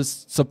 Cole, for the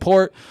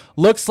support.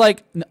 Looks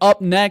like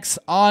up next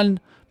on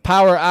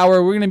Power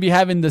Hour, we're going to be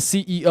having the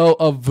CEO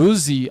of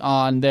Vuzi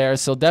on there,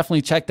 so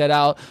definitely check that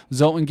out.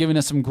 Zoltan giving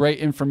us some great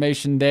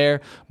information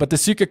there. But the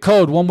secret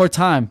code, one more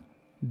time,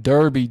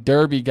 Derby,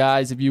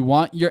 guys. If you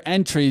want your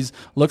entries,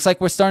 looks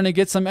like we're starting to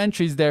get some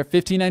entries there.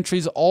 15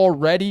 entries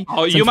already.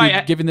 Oh, you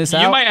might giving this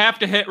out. You might have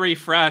to hit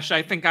refresh.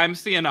 I think I'm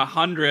seeing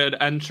 100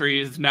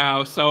 entries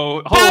now.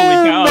 So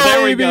holy cow,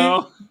 there we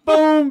go.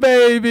 Boom,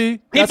 baby.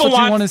 That's what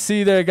you want to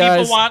see there,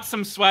 guys. People want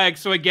some swag.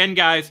 So again,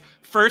 guys,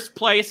 first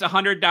place,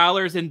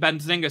 $100 in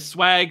Benzinga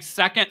swag.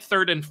 Second,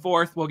 third, and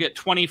fourth will get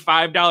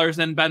 $25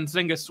 in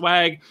Benzinga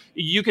swag.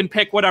 You can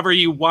pick whatever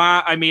you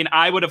want. I mean,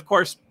 I would, of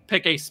course,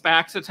 pick a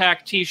SPAX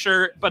Attack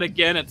t-shirt, but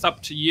again, it's up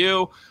to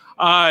you.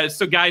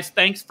 So guys,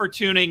 thanks for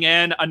tuning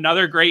in.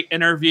 Another great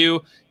interview.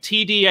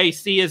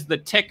 TDAC is the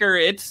ticker.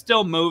 It's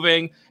still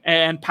moving.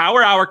 And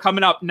Power Hour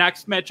coming up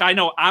next, Mitch. I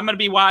know I'm going to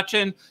be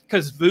watching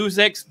because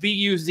Vuzix,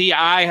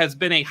 V-U-Z-I, has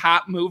been a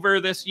hot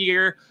mover this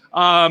year,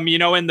 you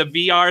know, in the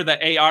VR,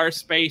 the AR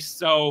space.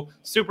 So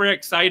super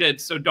excited.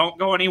 So don't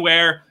go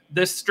anywhere.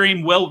 This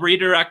stream will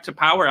redirect to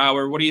Power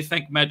Hour. What do you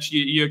think, Mitch?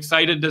 You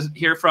excited to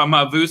hear from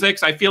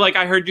Vuzix? I feel like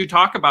I heard you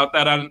talk about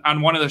that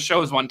on one of the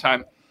shows one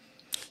time.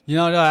 You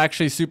know,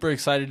 actually super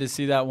excited to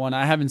see that one.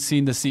 I haven't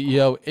seen the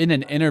CEO in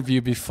an interview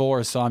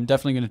before, so I'm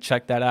definitely going to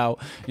check that out.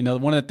 You know,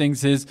 one of the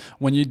things is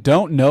when you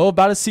don't know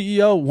about a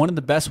CEO, one of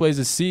the best ways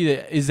to see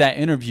it is that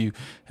interview.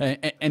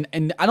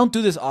 And I don't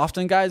do this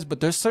often, guys, but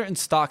there's certain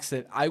stocks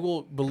that I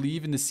will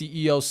believe in the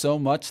CEO so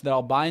much that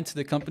I'll buy into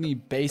the company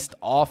based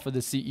off of the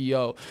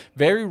CEO.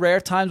 Very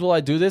rare times will I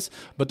do this,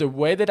 but the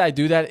way that I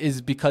do that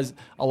is because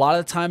a lot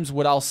of the times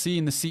what I'll see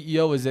in the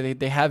CEO is that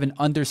they have an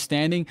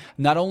understanding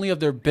not only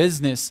of their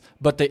business,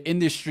 but the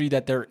industry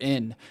that they're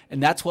in.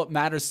 And that's what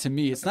matters to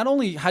me. It's not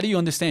only how do you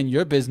understand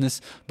your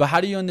business, but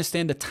how do you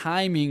understand the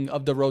timing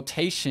of the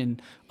rotation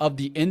of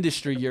the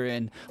industry you're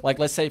in. Like,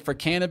 let's say for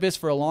cannabis,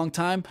 for a long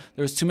time,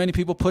 there was too many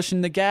people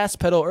pushing the gas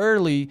pedal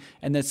early,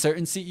 and then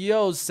certain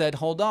CEOs said,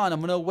 hold on, I'm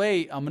going to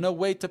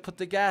wait to put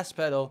the gas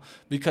pedal,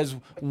 because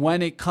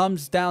when it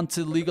comes down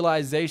to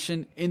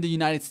legalization in the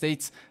United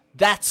States,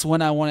 that's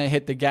when I want to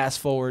hit the gas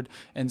forward.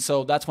 And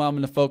so that's why I'm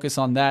going to focus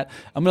on that.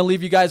 I'm going to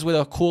leave you guys with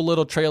a cool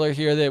little trailer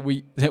here that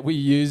we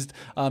used.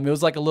 It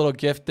was like a little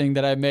gift thing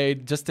that I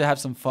made just to have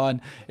some fun.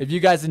 If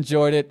you guys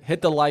enjoyed it,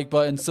 hit the like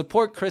button.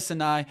 Support Chris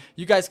and I.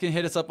 You guys can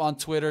hit us up on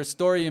Twitter,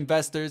 Story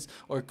Investors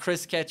or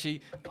Chris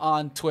Ketchy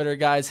on Twitter,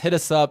 guys. Hit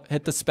us up.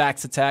 Hit the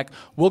SPAX Attack.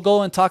 We'll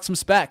go and talk some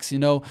SPACs. You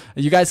know,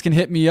 you guys can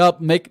hit me up.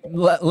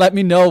 Let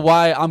me know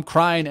why I'm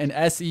crying in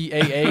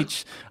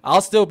SEAH.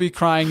 I'll still be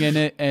crying in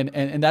it,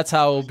 and that's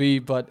how it will be.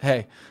 But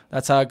hey,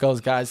 that's how it goes,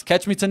 guys.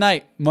 Catch me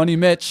tonight. Money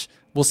Mitch.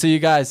 We'll see you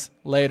guys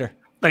later.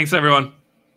 Thanks, everyone.